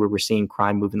country where we're seeing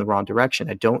crime move in the wrong direction,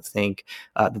 I don't think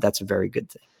that that's a very good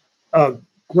thing.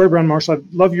 Gloria Browne-Marshall,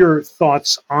 I'd love your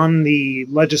thoughts on the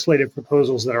legislative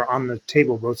proposals that are on the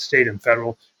table, both state and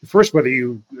federal. First, whether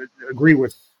you agree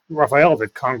with Raphael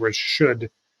that Congress should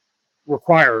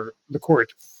require the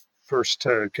court first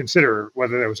to consider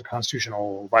whether there was a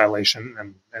constitutional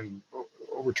violation and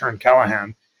overturn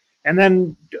Callahan. And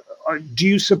then do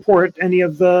you support any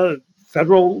of the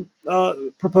federal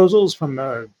proposals, from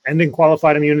the Ending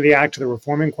Qualified Immunity Act to the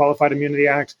Reforming Qualified Immunity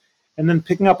Act? And then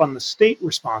picking up on the state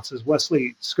responses,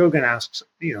 Wesley Scogan asks,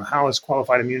 how is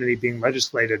qualified immunity being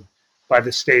legislated by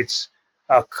the states?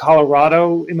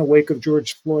 Colorado, in the wake of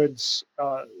George Floyd's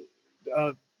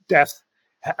death,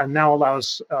 now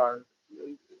allows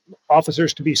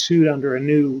officers to be sued under a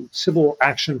new civil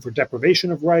action for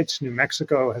deprivation of rights. New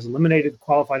Mexico has eliminated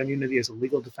qualified immunity as a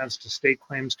legal defense to state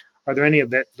claims. Are there any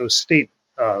of those state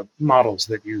models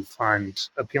that you find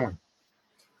appealing?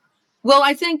 Well,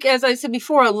 I think, as I said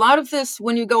before, a lot of this,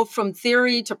 when you go from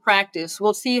theory to practice,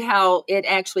 we'll see how it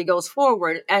actually goes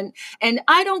forward. And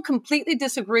I don't completely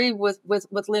disagree with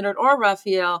Leonard or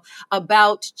Raphael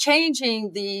about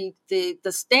changing the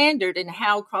standard and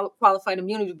how qualified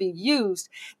immunity will be used.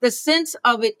 The sense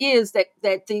of it is that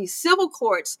the civil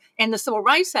courts and the Civil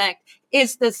Rights Act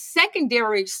is the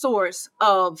secondary source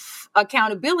of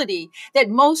accountability that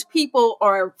most people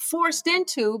are forced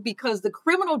into because the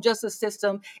criminal justice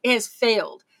system has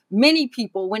failed many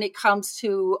people when it comes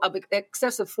to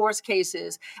excessive force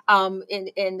cases and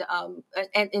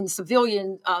in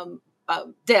civilian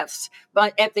deaths,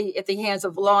 but at the hands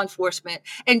of law enforcement.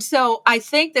 And so I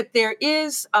think that there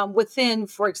is within,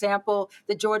 for example,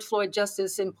 the George Floyd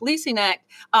Justice and Policing Act,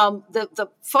 the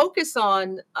focus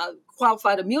on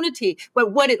qualified immunity.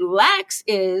 But what it lacks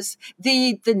is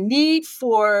the need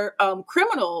for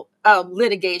criminal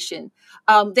litigation,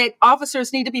 that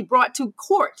officers need to be brought to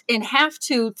court and have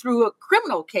to, through a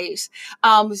criminal case,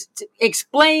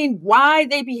 explain why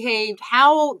they behaved,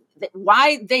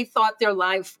 why they thought their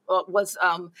life was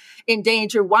in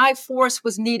danger, why force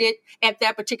was needed at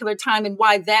that particular time, and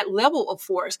why that level of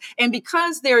force. And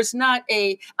because there's not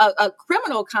a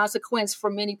criminal consequence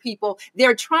for many people,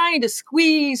 they're trying to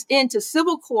squeeze into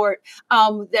civil court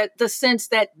that the sense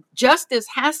that justice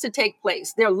has to take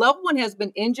place. Their loved one has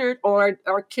been injured or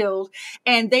killed,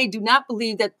 and they do not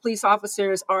believe that police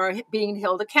officers are being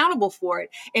held accountable for it.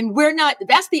 And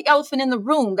that's the elephant in the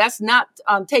room. That's not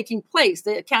taking place,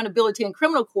 the accountability in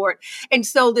criminal court. And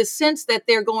so the sense that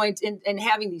they're going to, and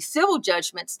having these civil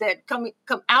judgments that come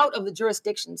out of the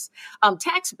jurisdiction's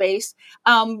tax base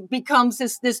becomes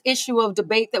this issue of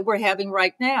debate that we're having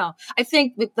right now. I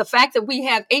think the fact that we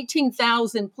have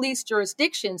 18,000 police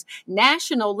jurisdictions,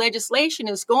 national legislation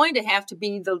is going to have to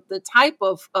be the type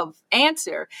of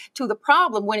answer to the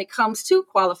problem when it comes to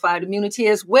qualified immunity,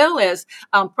 as well as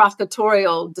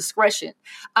prosecutorial discretion.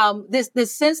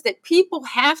 This sense that people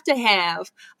have to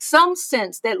have some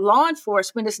sense that law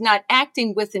enforcement is not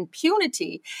acting with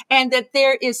impunity, and that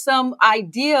there is some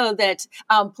idea that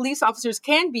police officers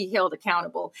can be held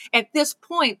accountable. At this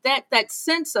point, that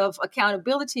sense of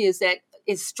accountability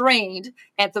is strained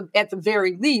at the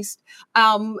very least,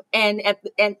 and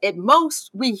at most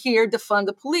we hear defund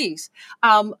the police.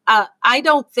 I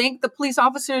don't think the police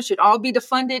officers should all be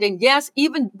defunded. And yes,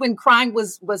 even when crime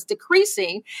was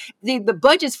decreasing, the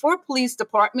budgets for police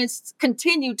departments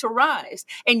continue to rise.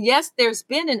 And yes, there's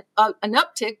been an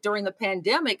uptick during the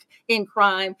pandemic in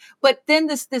crime, but then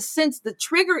this sense, the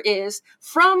trigger is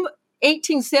from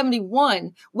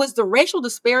 1871 was the racial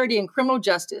disparity in criminal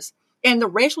justice and the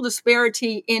racial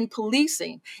disparity in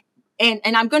policing. And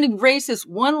I'm going to raise this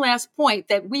one last point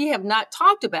that we have not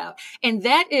talked about, and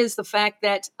that is the fact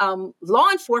that law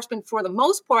enforcement, for the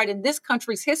most part in this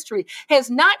country's history, has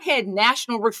not had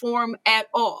national reform at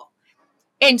all.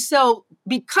 And so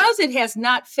because it has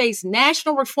not faced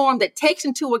national reform that takes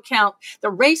into account the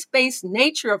race-based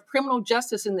nature of criminal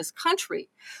justice in this country,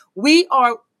 we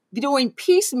are doing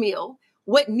piecemeal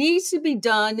what needs to be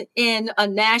done in a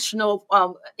national,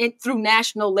 through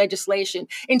national legislation.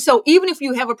 And so even if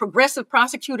you have a progressive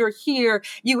prosecutor here,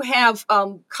 you have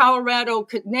Colorado,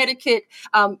 Connecticut,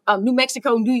 New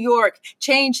Mexico, New York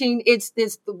changing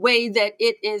the way that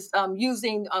it is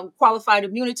using qualified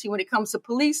immunity when it comes to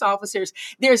police officers.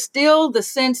 There's still the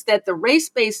sense that the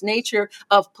race-based nature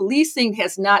of policing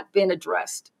has not been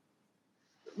addressed.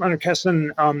 Reiner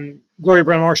Kessin, Gloria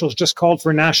Browne-Marshall has just called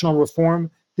for national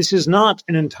reform. This is not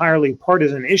an entirely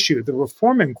partisan issue. The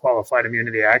Reforming Qualified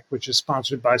Immunity Act, which is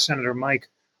sponsored by Senator Mike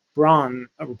Braun,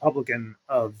 a Republican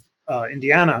of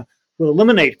Indiana, will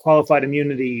eliminate qualified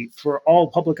immunity for all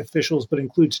public officials, but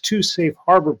includes two safe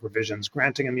harbor provisions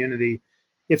granting immunity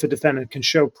if a defendant can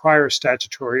show prior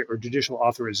statutory or judicial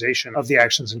authorization of the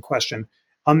actions in question.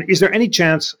 Is there any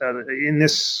chance in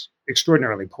this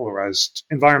extraordinarily polarized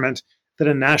environment that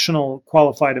a national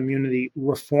qualified immunity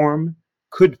reform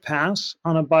could pass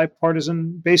on a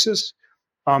bipartisan basis?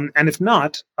 And if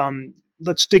not,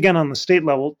 let's dig in on the state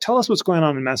level. Tell us what's going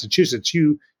on in Massachusetts.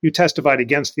 You testified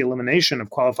against the elimination of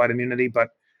qualified immunity,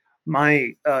 but my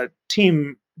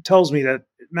team tells me that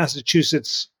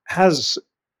Massachusetts has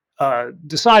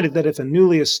decided that if a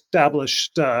newly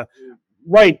established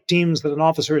right deems that an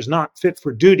officer is not fit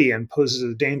for duty and poses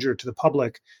a danger to the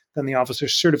public, then the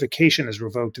officer's certification is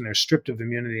revoked and they're stripped of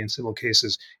immunity in civil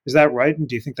cases. Is that right? And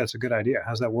do you think that's a good idea?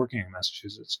 How's that working in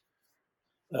Massachusetts?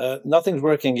 Nothing's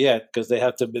working yet because they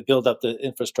have to build up the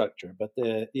infrastructure. But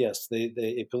yes,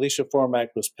 the Police Reform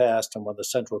Act was passed, and one of the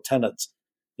central tenets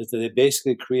is that they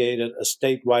basically created a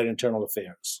statewide internal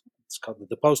affairs. It's called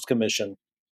the Post Commission.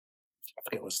 I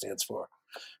forget what it stands for.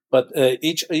 But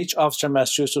each officer in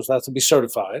Massachusetts has to be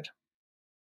certified.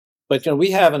 But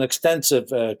we have an extensive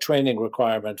training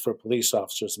requirement for police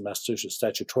officers in Massachusetts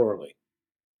statutorily.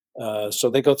 So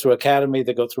they go through academy,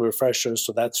 they go through refreshers.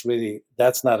 So that's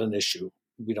not an issue,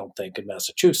 we don't think, in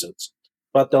Massachusetts.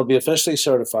 But they'll be officially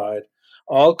certified.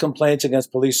 All complaints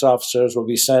against police officers will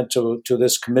be sent to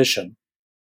this commission,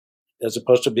 as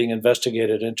opposed to being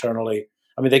investigated internally.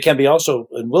 I mean, they can be also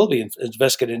and will be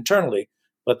investigated internally,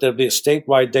 but there'll be a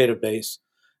statewide database.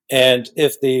 And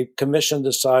if the commission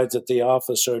decides that the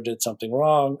officer did something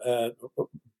wrong,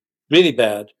 really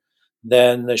bad,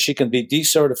 then she can be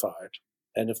decertified.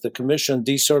 And if the commission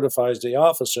decertifies the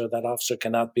officer, that officer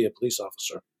cannot be a police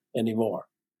officer anymore.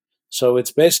 So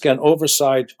it's basically an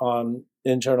oversight on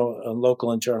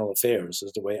local internal affairs,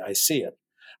 is the way I see it.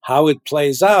 How it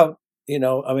plays out,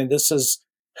 I mean, this is,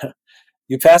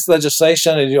 you pass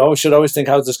legislation and you should always think,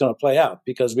 how is this going to play out?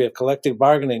 Because we have collective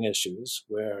bargaining issues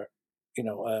where,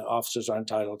 officers are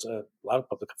entitled to, a lot of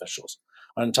public officials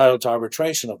are entitled to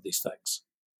arbitration of these things.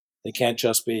 They can't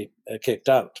just be kicked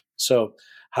out. So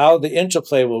how the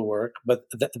interplay will work, but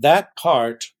that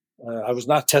part, I was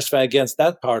not testifying against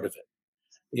that part of it.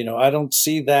 I don't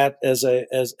see that as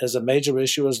a major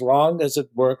issue as long as it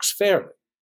works fairly.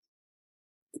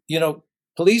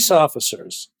 Police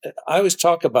officers, I always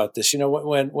talk about this.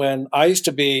 When I used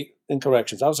to be in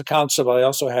corrections, I was a counselor, but I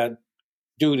also had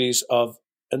duties of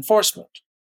enforcement.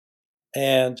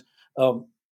 And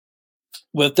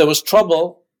when there was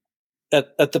trouble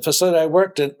at the facility I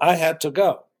worked in, I had to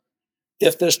go.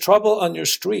 If there's trouble on your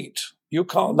street, you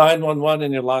call 911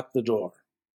 and you lock the door.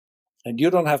 And you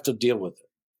don't have to deal with it.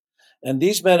 And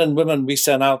these men and women we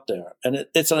send out there, and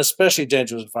it's an especially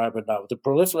dangerous environment now with the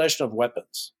proliferation of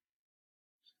weapons.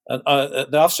 And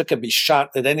the officer can be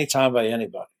shot at any time by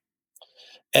anybody.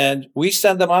 And we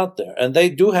send them out there, and they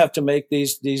do have to make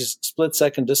these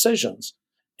split-second decisions.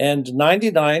 And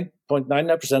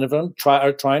 99.99% of them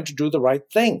are trying to do the right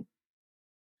thing.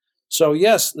 So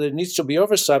yes, there needs to be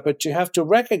oversight, but you have to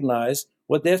recognize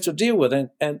what they have to deal with.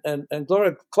 And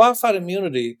Gloria, qualified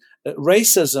immunity,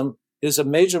 racism is a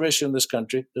major issue in this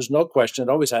country. There's no question,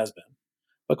 it always has been.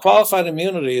 But qualified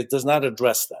immunity, it does not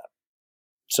address that.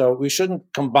 So we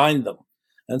shouldn't combine them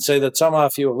and say that somehow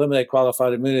if you eliminate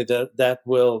qualified immunity, that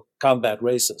will combat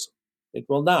racism. It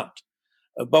will not.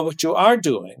 But what you are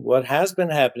doing, what has been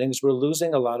happening, is we're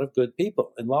losing a lot of good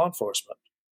people in law enforcement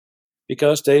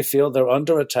because they feel they're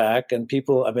under attack. And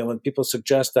when people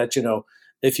suggest that,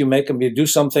 if you do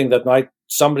something that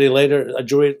somebody later, a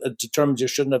jury determines you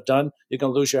shouldn't have done, you're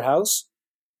going to lose your house.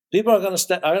 People are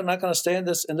not going to stay in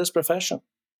this profession.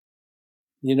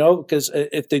 Because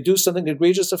if they do something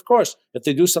egregious, of course. If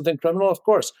they do something criminal, of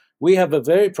course. We have a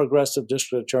very progressive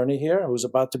district attorney here who's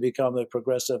about to become a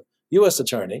progressive U.S.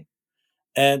 attorney.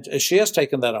 And she has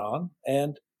taken that on.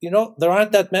 And, there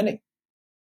aren't that many.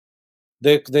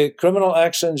 The criminal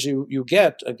actions you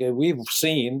get, again, we've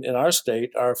seen in our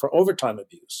state are for overtime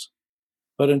abuse.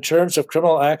 But in terms of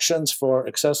criminal actions for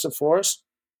excessive force,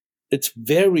 it's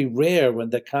very rare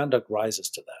when the conduct rises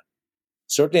to that.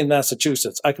 Certainly in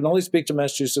Massachusetts. I can only speak to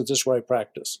Massachusetts, this is where I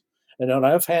practice. And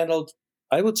I've handled,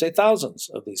 I would say, thousands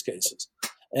of these cases.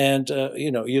 And,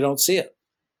 you don't see it.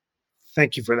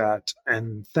 Thank you for that.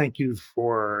 And thank you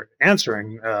for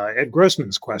answering Ed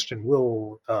Grossman's question.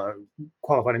 Will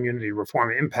qualified immunity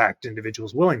reform impact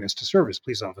individuals' willingness to serve as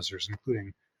police officers,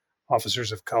 including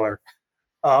officers of color?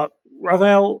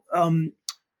 Raphael,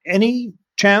 any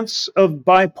chance of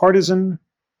bipartisan,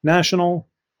 national,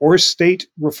 or state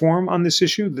reform on this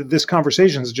issue? This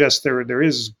conversation suggests there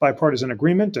is bipartisan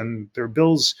agreement, and there are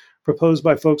bills proposed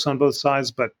by folks on both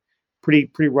sides, but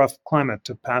pretty rough climate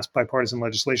to pass bipartisan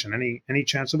legislation. Any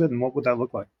chance of it, and what would that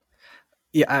look like?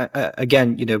 Yeah,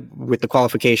 again, with the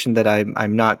qualification that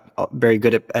I'm not very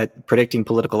good at predicting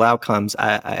political outcomes,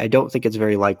 I don't think it's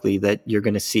very likely that you're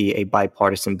going to see a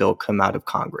bipartisan bill come out of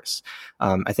Congress.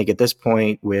 I think at this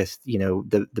point, with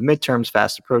the midterms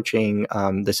fast approaching,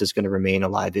 this is going to remain a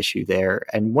live issue there.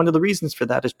 And one of the reasons for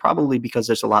that is probably because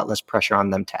there's a lot less pressure on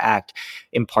them to act,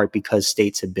 in part because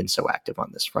states have been so active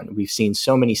on this front. We've seen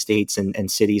so many states and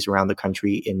cities around the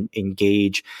country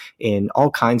engage in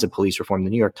all kinds of police reform. The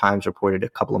New York Times reported a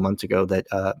couple of months ago that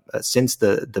since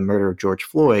the murder of George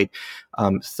Floyd,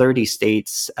 40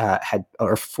 states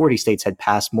had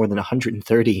passed more than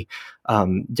 130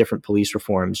 different police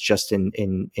reforms just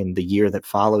in the year that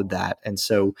followed that. And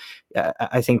so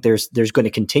I think there's going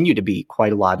to continue to be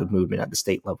quite a lot of movement at the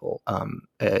state level,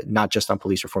 not just on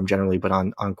police reform generally, but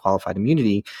on qualified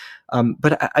immunity.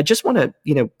 But I just want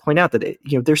to point out that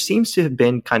there seems to have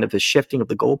been kind of a shifting of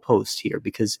the goalposts here,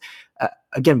 because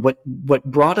again, what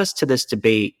brought us to this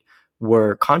debate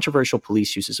were controversial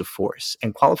police uses of force,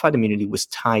 and qualified immunity was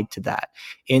tied to that,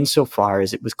 insofar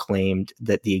as it was claimed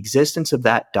that the existence of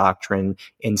that doctrine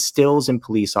instills in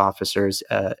police officers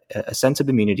a sense of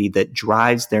immunity that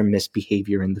drives their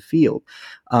misbehavior in the field.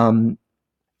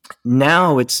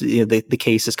 Now it's the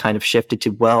case has kind of shifted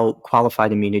to, well,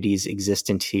 qualified immunity's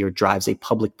existence here drives a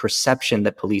public perception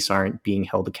that police aren't being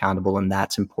held accountable, and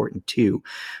that's important too.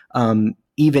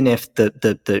 Even if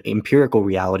the empirical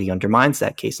reality undermines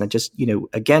that case. And I just,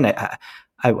 again,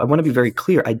 I want to be very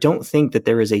clear. I don't think that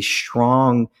there is a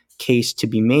strong case to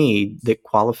be made that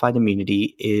qualified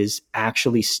immunity is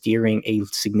actually steering a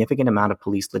significant amount of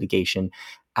police litigation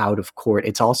out of court.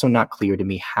 It's also not clear to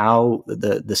me how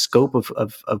the scope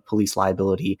of police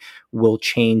liability will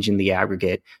change in the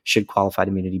aggregate should qualified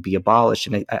immunity be abolished.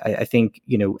 And I think,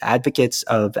 advocates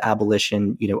of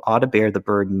abolition, ought to bear the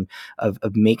burden of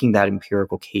making that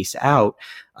empirical case out.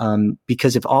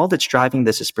 Because if all that's driving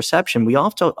this is perception, we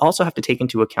also have to take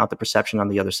into account the perception on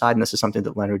the other side. And this is something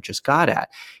that Leonard just got at.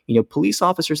 Police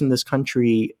officers in this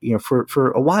country,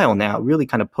 for a while now, really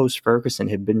kind of post-Ferguson,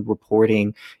 have been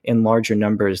reporting in larger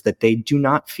numbers that they do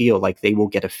not feel like they will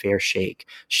get a fair shake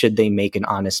should they make an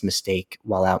honest mistake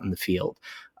while out in the field.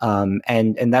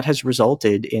 And that has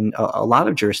resulted in a lot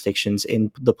of jurisdictions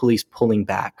in the police pulling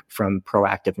back from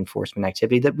proactive enforcement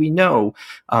activity that we know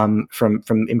from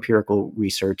empirical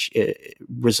research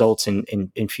results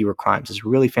in fewer crimes. There's a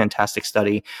really fantastic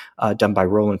study done by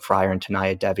Roland Fryer and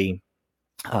Tanaya Devi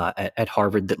at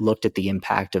Harvard that looked at the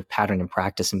impact of pattern and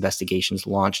practice investigations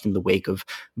launched in the wake of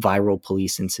viral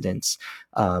police incidents,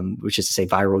 which is to say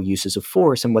viral uses of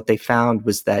force. And what they found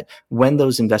was that when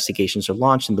those investigations are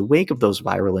launched in the wake of those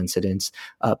viral incidents,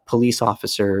 police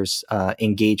officers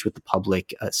engage with the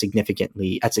public at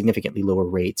significantly lower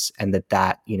rates, and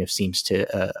that seems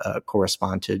to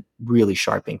correspond to really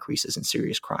sharp increases in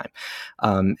serious crime.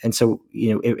 And so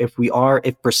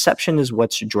if perception is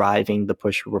what's driving the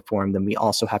push for reform, then we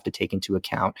also have to take into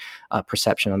account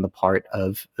perception on the part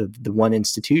of the one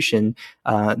institution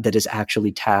that is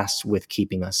actually tasked with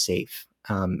keeping us safe.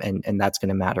 And that's going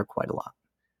to matter quite a lot.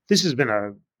 This has been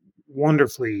a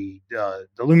wonderfully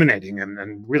illuminating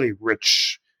and really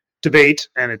rich debate,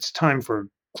 and it's time for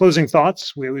closing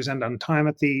thoughts. We always end on time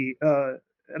at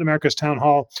America's Town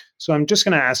Hall. So I'm just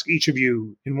going to ask each of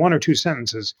you in one or two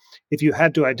sentences, if you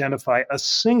had to identify a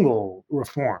single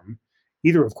reform,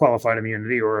 either of qualified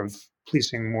immunity or of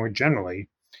policing more generally,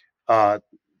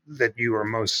 that you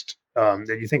are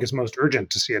that you think is most urgent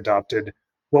to see adopted,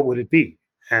 what would it be?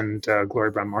 And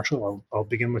Gloria Browne-Marshall, I'll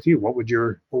begin with you. What would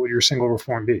your single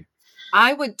reform be?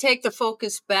 I would take the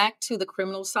focus back to the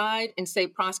criminal side and say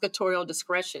prosecutorial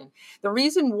discretion. The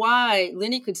reason why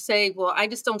Lenny could say, well, I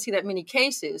just don't see that many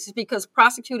cases is because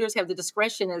prosecutors have the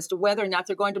discretion as to whether or not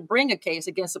they're going to bring a case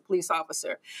against a police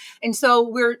officer. And so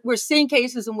we're seeing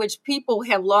cases in which people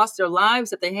have lost their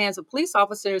lives at the hands of police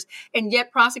officers, and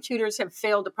yet prosecutors have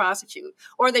failed to prosecute,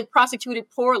 or they've prosecuted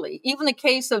poorly. Even the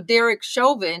case of Derek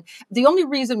Chauvin, the only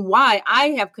reason why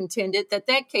I have contended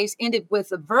that case ended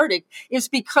with a verdict is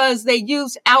because they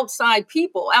used outside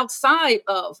people, outside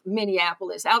of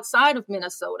Minneapolis, outside of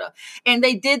Minnesota, and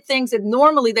they did things that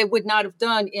normally they would not have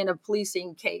done in a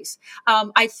policing case.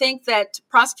 I think that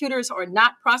prosecutors are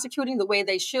not prosecuting the way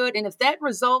they should, and if that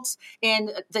results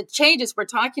in the changes we're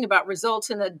talking about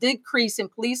results in a decrease in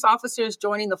police officers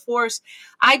joining the force,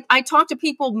 I talk to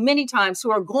people many times who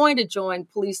are going to join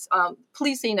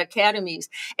policing academies,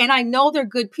 and I know they're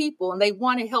good people and they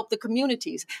want to help the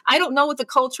communities. I don't know what the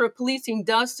culture of policing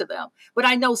does to them, but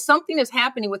I know something is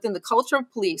happening within the culture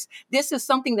of police. This is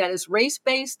something that is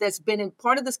race-based, that's been in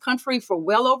part of this country for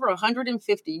well over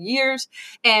 150 years.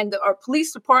 And our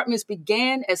police departments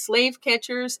began as slave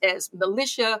catchers, as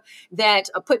militia that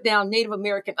put down Native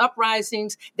American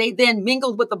uprisings. They then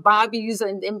mingled with the Bobbies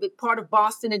and part of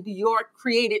Boston and New York,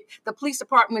 created the police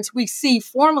departments we see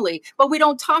formally. But we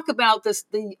don't talk about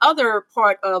the other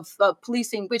part of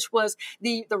policing, which was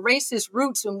the racist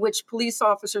roots in which police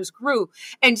officers grew.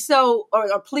 And so,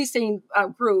 or policing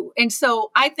grew. And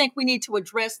so I think we need to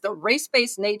address the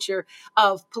race-based nature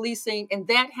of policing, and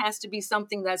that has to be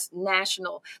something that's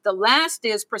national. The last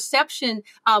is perception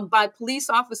by police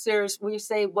officers. We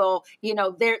say, well,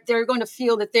 they're going to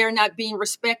feel that they're not being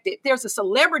respected. There's a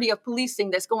celebrity of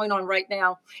policing that's going on right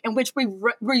now, in which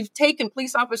we've taken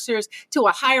police officers to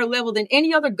a higher level than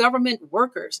any other government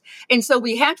workers. And so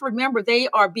we have to remember they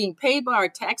are being paid by our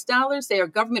tax dollars. They are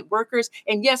government workers.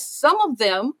 And yes, some of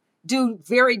them do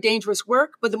very dangerous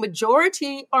work, but the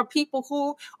majority are people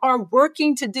who are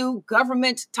working to do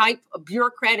government type of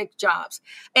bureaucratic jobs.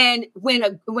 And when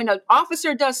an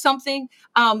officer does something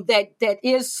that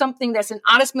is something that's an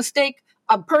honest mistake,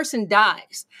 a person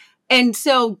dies. And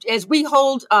so as we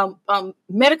hold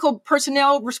medical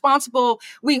personnel responsible,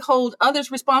 we hold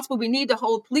others responsible. We need to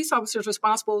hold police officers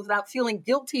responsible without feeling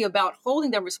guilty about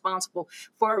holding them responsible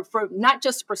for not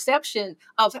just perception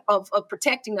of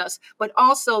protecting us, but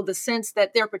also the sense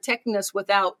that they're protecting us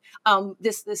without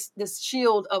this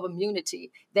shield of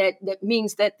immunity that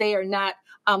means that they are not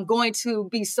going to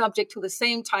be subject to the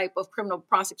same type of criminal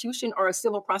prosecution or a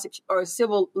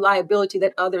civil liability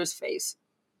that others face.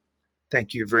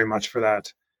 Thank you very much for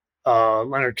that.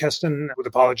 Leonard Keston, with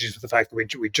apologies for the fact that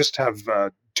we just have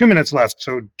 2 minutes left.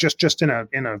 So just in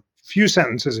a few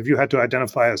sentences, if you had to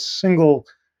identify a single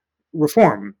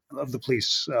reform of the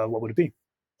police, what would it be?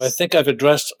 I think I've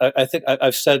addressed, I think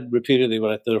I've said repeatedly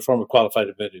what the reform of qualified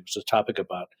immunity was a topic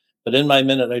about. But in my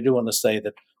minute, I do want to say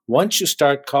that once you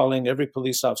start calling every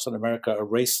police officer in America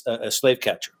a slave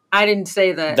catcher. I didn't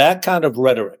say that. That kind of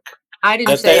rhetoric. I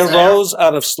didn't say that. They arose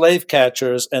out of slave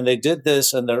catchers and they did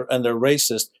this and they're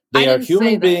racist. They are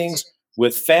human beings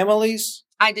with families.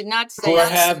 I did not say who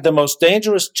have the most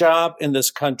dangerous job in this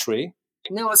country.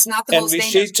 No, it's not the most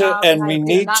dangerous job. And we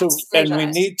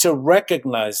need to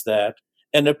recognize that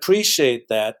and appreciate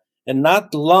that and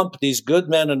not lump these good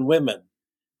men and women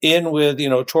in with,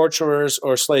 torturers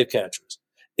or slave catchers.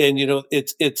 And,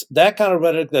 it's that kind of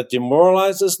rhetoric that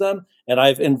demoralizes them. And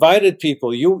I've invited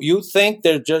people, you think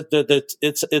they're just, that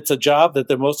it's a job that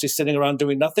they're mostly sitting around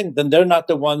doing nothing, then they're not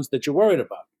the ones that you're worried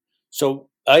about. So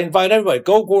I invite everybody,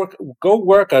 go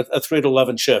work a 3 to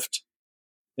 11 shift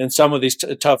in some of these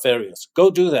tough areas. Go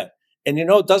do that. And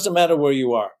it doesn't matter where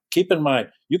you are. Keep in mind,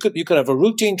 you could have a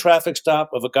routine traffic stop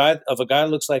of a guy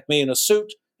who looks like me in a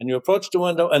suit, and you approach the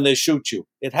window and they shoot you.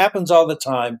 It happens all the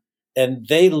time, and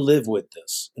they live with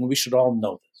this, and we should all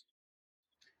know this.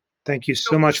 Thank you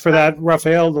so much for that,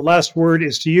 Rafael. The last word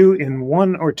is to you in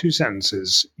 1 or 2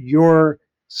 sentences. Your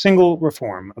single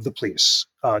reform of the police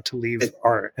to leave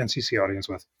our NCC audience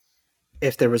with.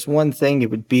 If there was one thing,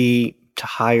 it would be to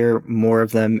hire more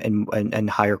of them and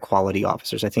hire quality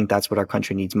officers. I think that's what our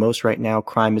country needs most right now.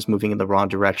 Crime is moving in the wrong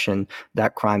direction.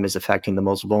 That crime is affecting the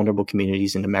most vulnerable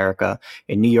communities in America.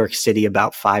 In New York City,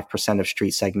 about 5% of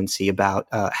street segments see about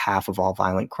half of all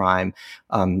violent crime.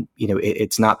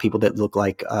 It's not people that look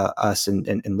like us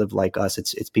and live like us.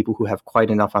 It's people who have quite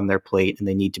enough on their plate and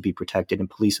they need to be protected. And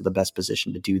police are the best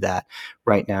position to do that.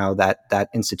 Right now, that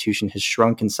institution has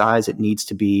shrunk in size. It needs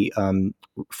to be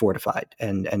fortified.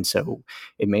 And so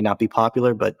it may not be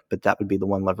popular, but that would be the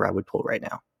one lever I would pull right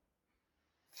now.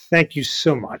 Thank you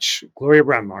so much, Gloria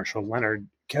Browne-Marshall, Leonard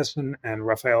Keston, and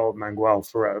Rafael Mangual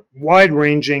for a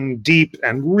wide-ranging, deep,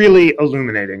 and really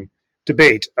illuminating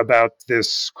debate about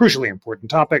this crucially important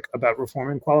topic about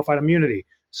reforming qualified immunity.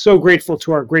 So grateful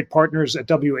to our great partners at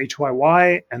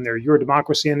WHYY and their Your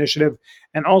Democracy initiative,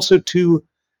 and also to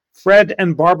Fred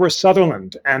and Barbara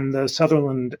Sutherland and the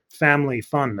Sutherland Family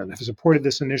Fund that have supported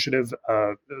this initiative.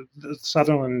 The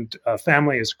Sutherland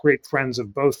family is great friends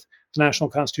of both the National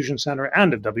Constitution Center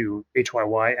and of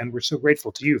WHYY, and we're so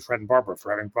grateful to you, Fred and Barbara,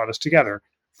 for having brought us together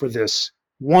for this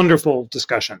wonderful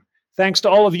discussion. Thanks to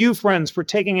all of you, friends, for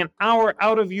taking an hour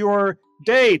out of your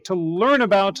day to learn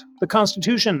about the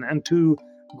Constitution and to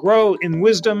grow in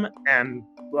wisdom, and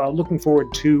looking forward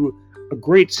to a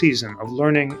great season of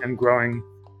learning and growing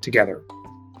together.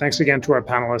 Thanks again to our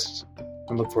panelists,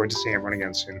 and look forward to seeing everyone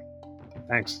again soon.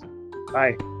 Thanks.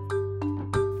 Bye.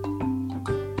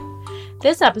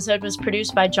 This episode was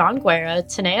produced by John Guerra,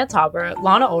 Tanea Tauber,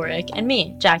 Lana Ulrich, and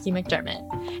me, Jackie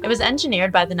McDermott. It was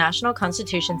engineered by the National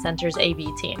Constitution Center's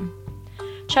AV team.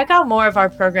 Check out more of our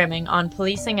programming on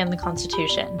policing and the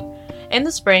Constitution. In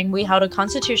the spring, we held a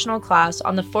constitutional class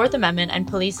on the Fourth Amendment and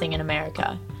policing in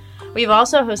America. We've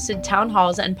also hosted town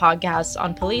halls and podcasts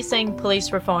on policing,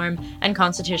 police reform, and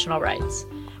constitutional rights.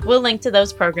 We'll link to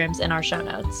those programs in our show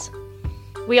notes.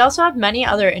 We also have many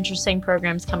other interesting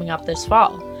programs coming up this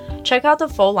fall. Check out the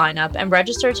full lineup and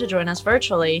register to join us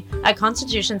virtually at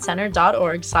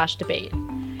constitutioncenter.org/debate.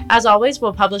 As always,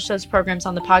 we'll publish those programs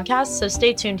on the podcast, so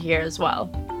stay tuned here as well.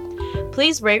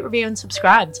 Please rate, review, and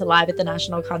subscribe to Live at the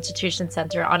National Constitution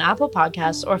Center on Apple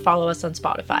Podcasts or follow us on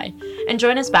Spotify, and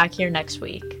join us back here next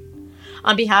week.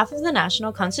 On behalf of the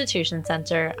National Constitution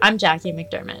Center, I'm Jackie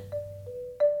McDermott.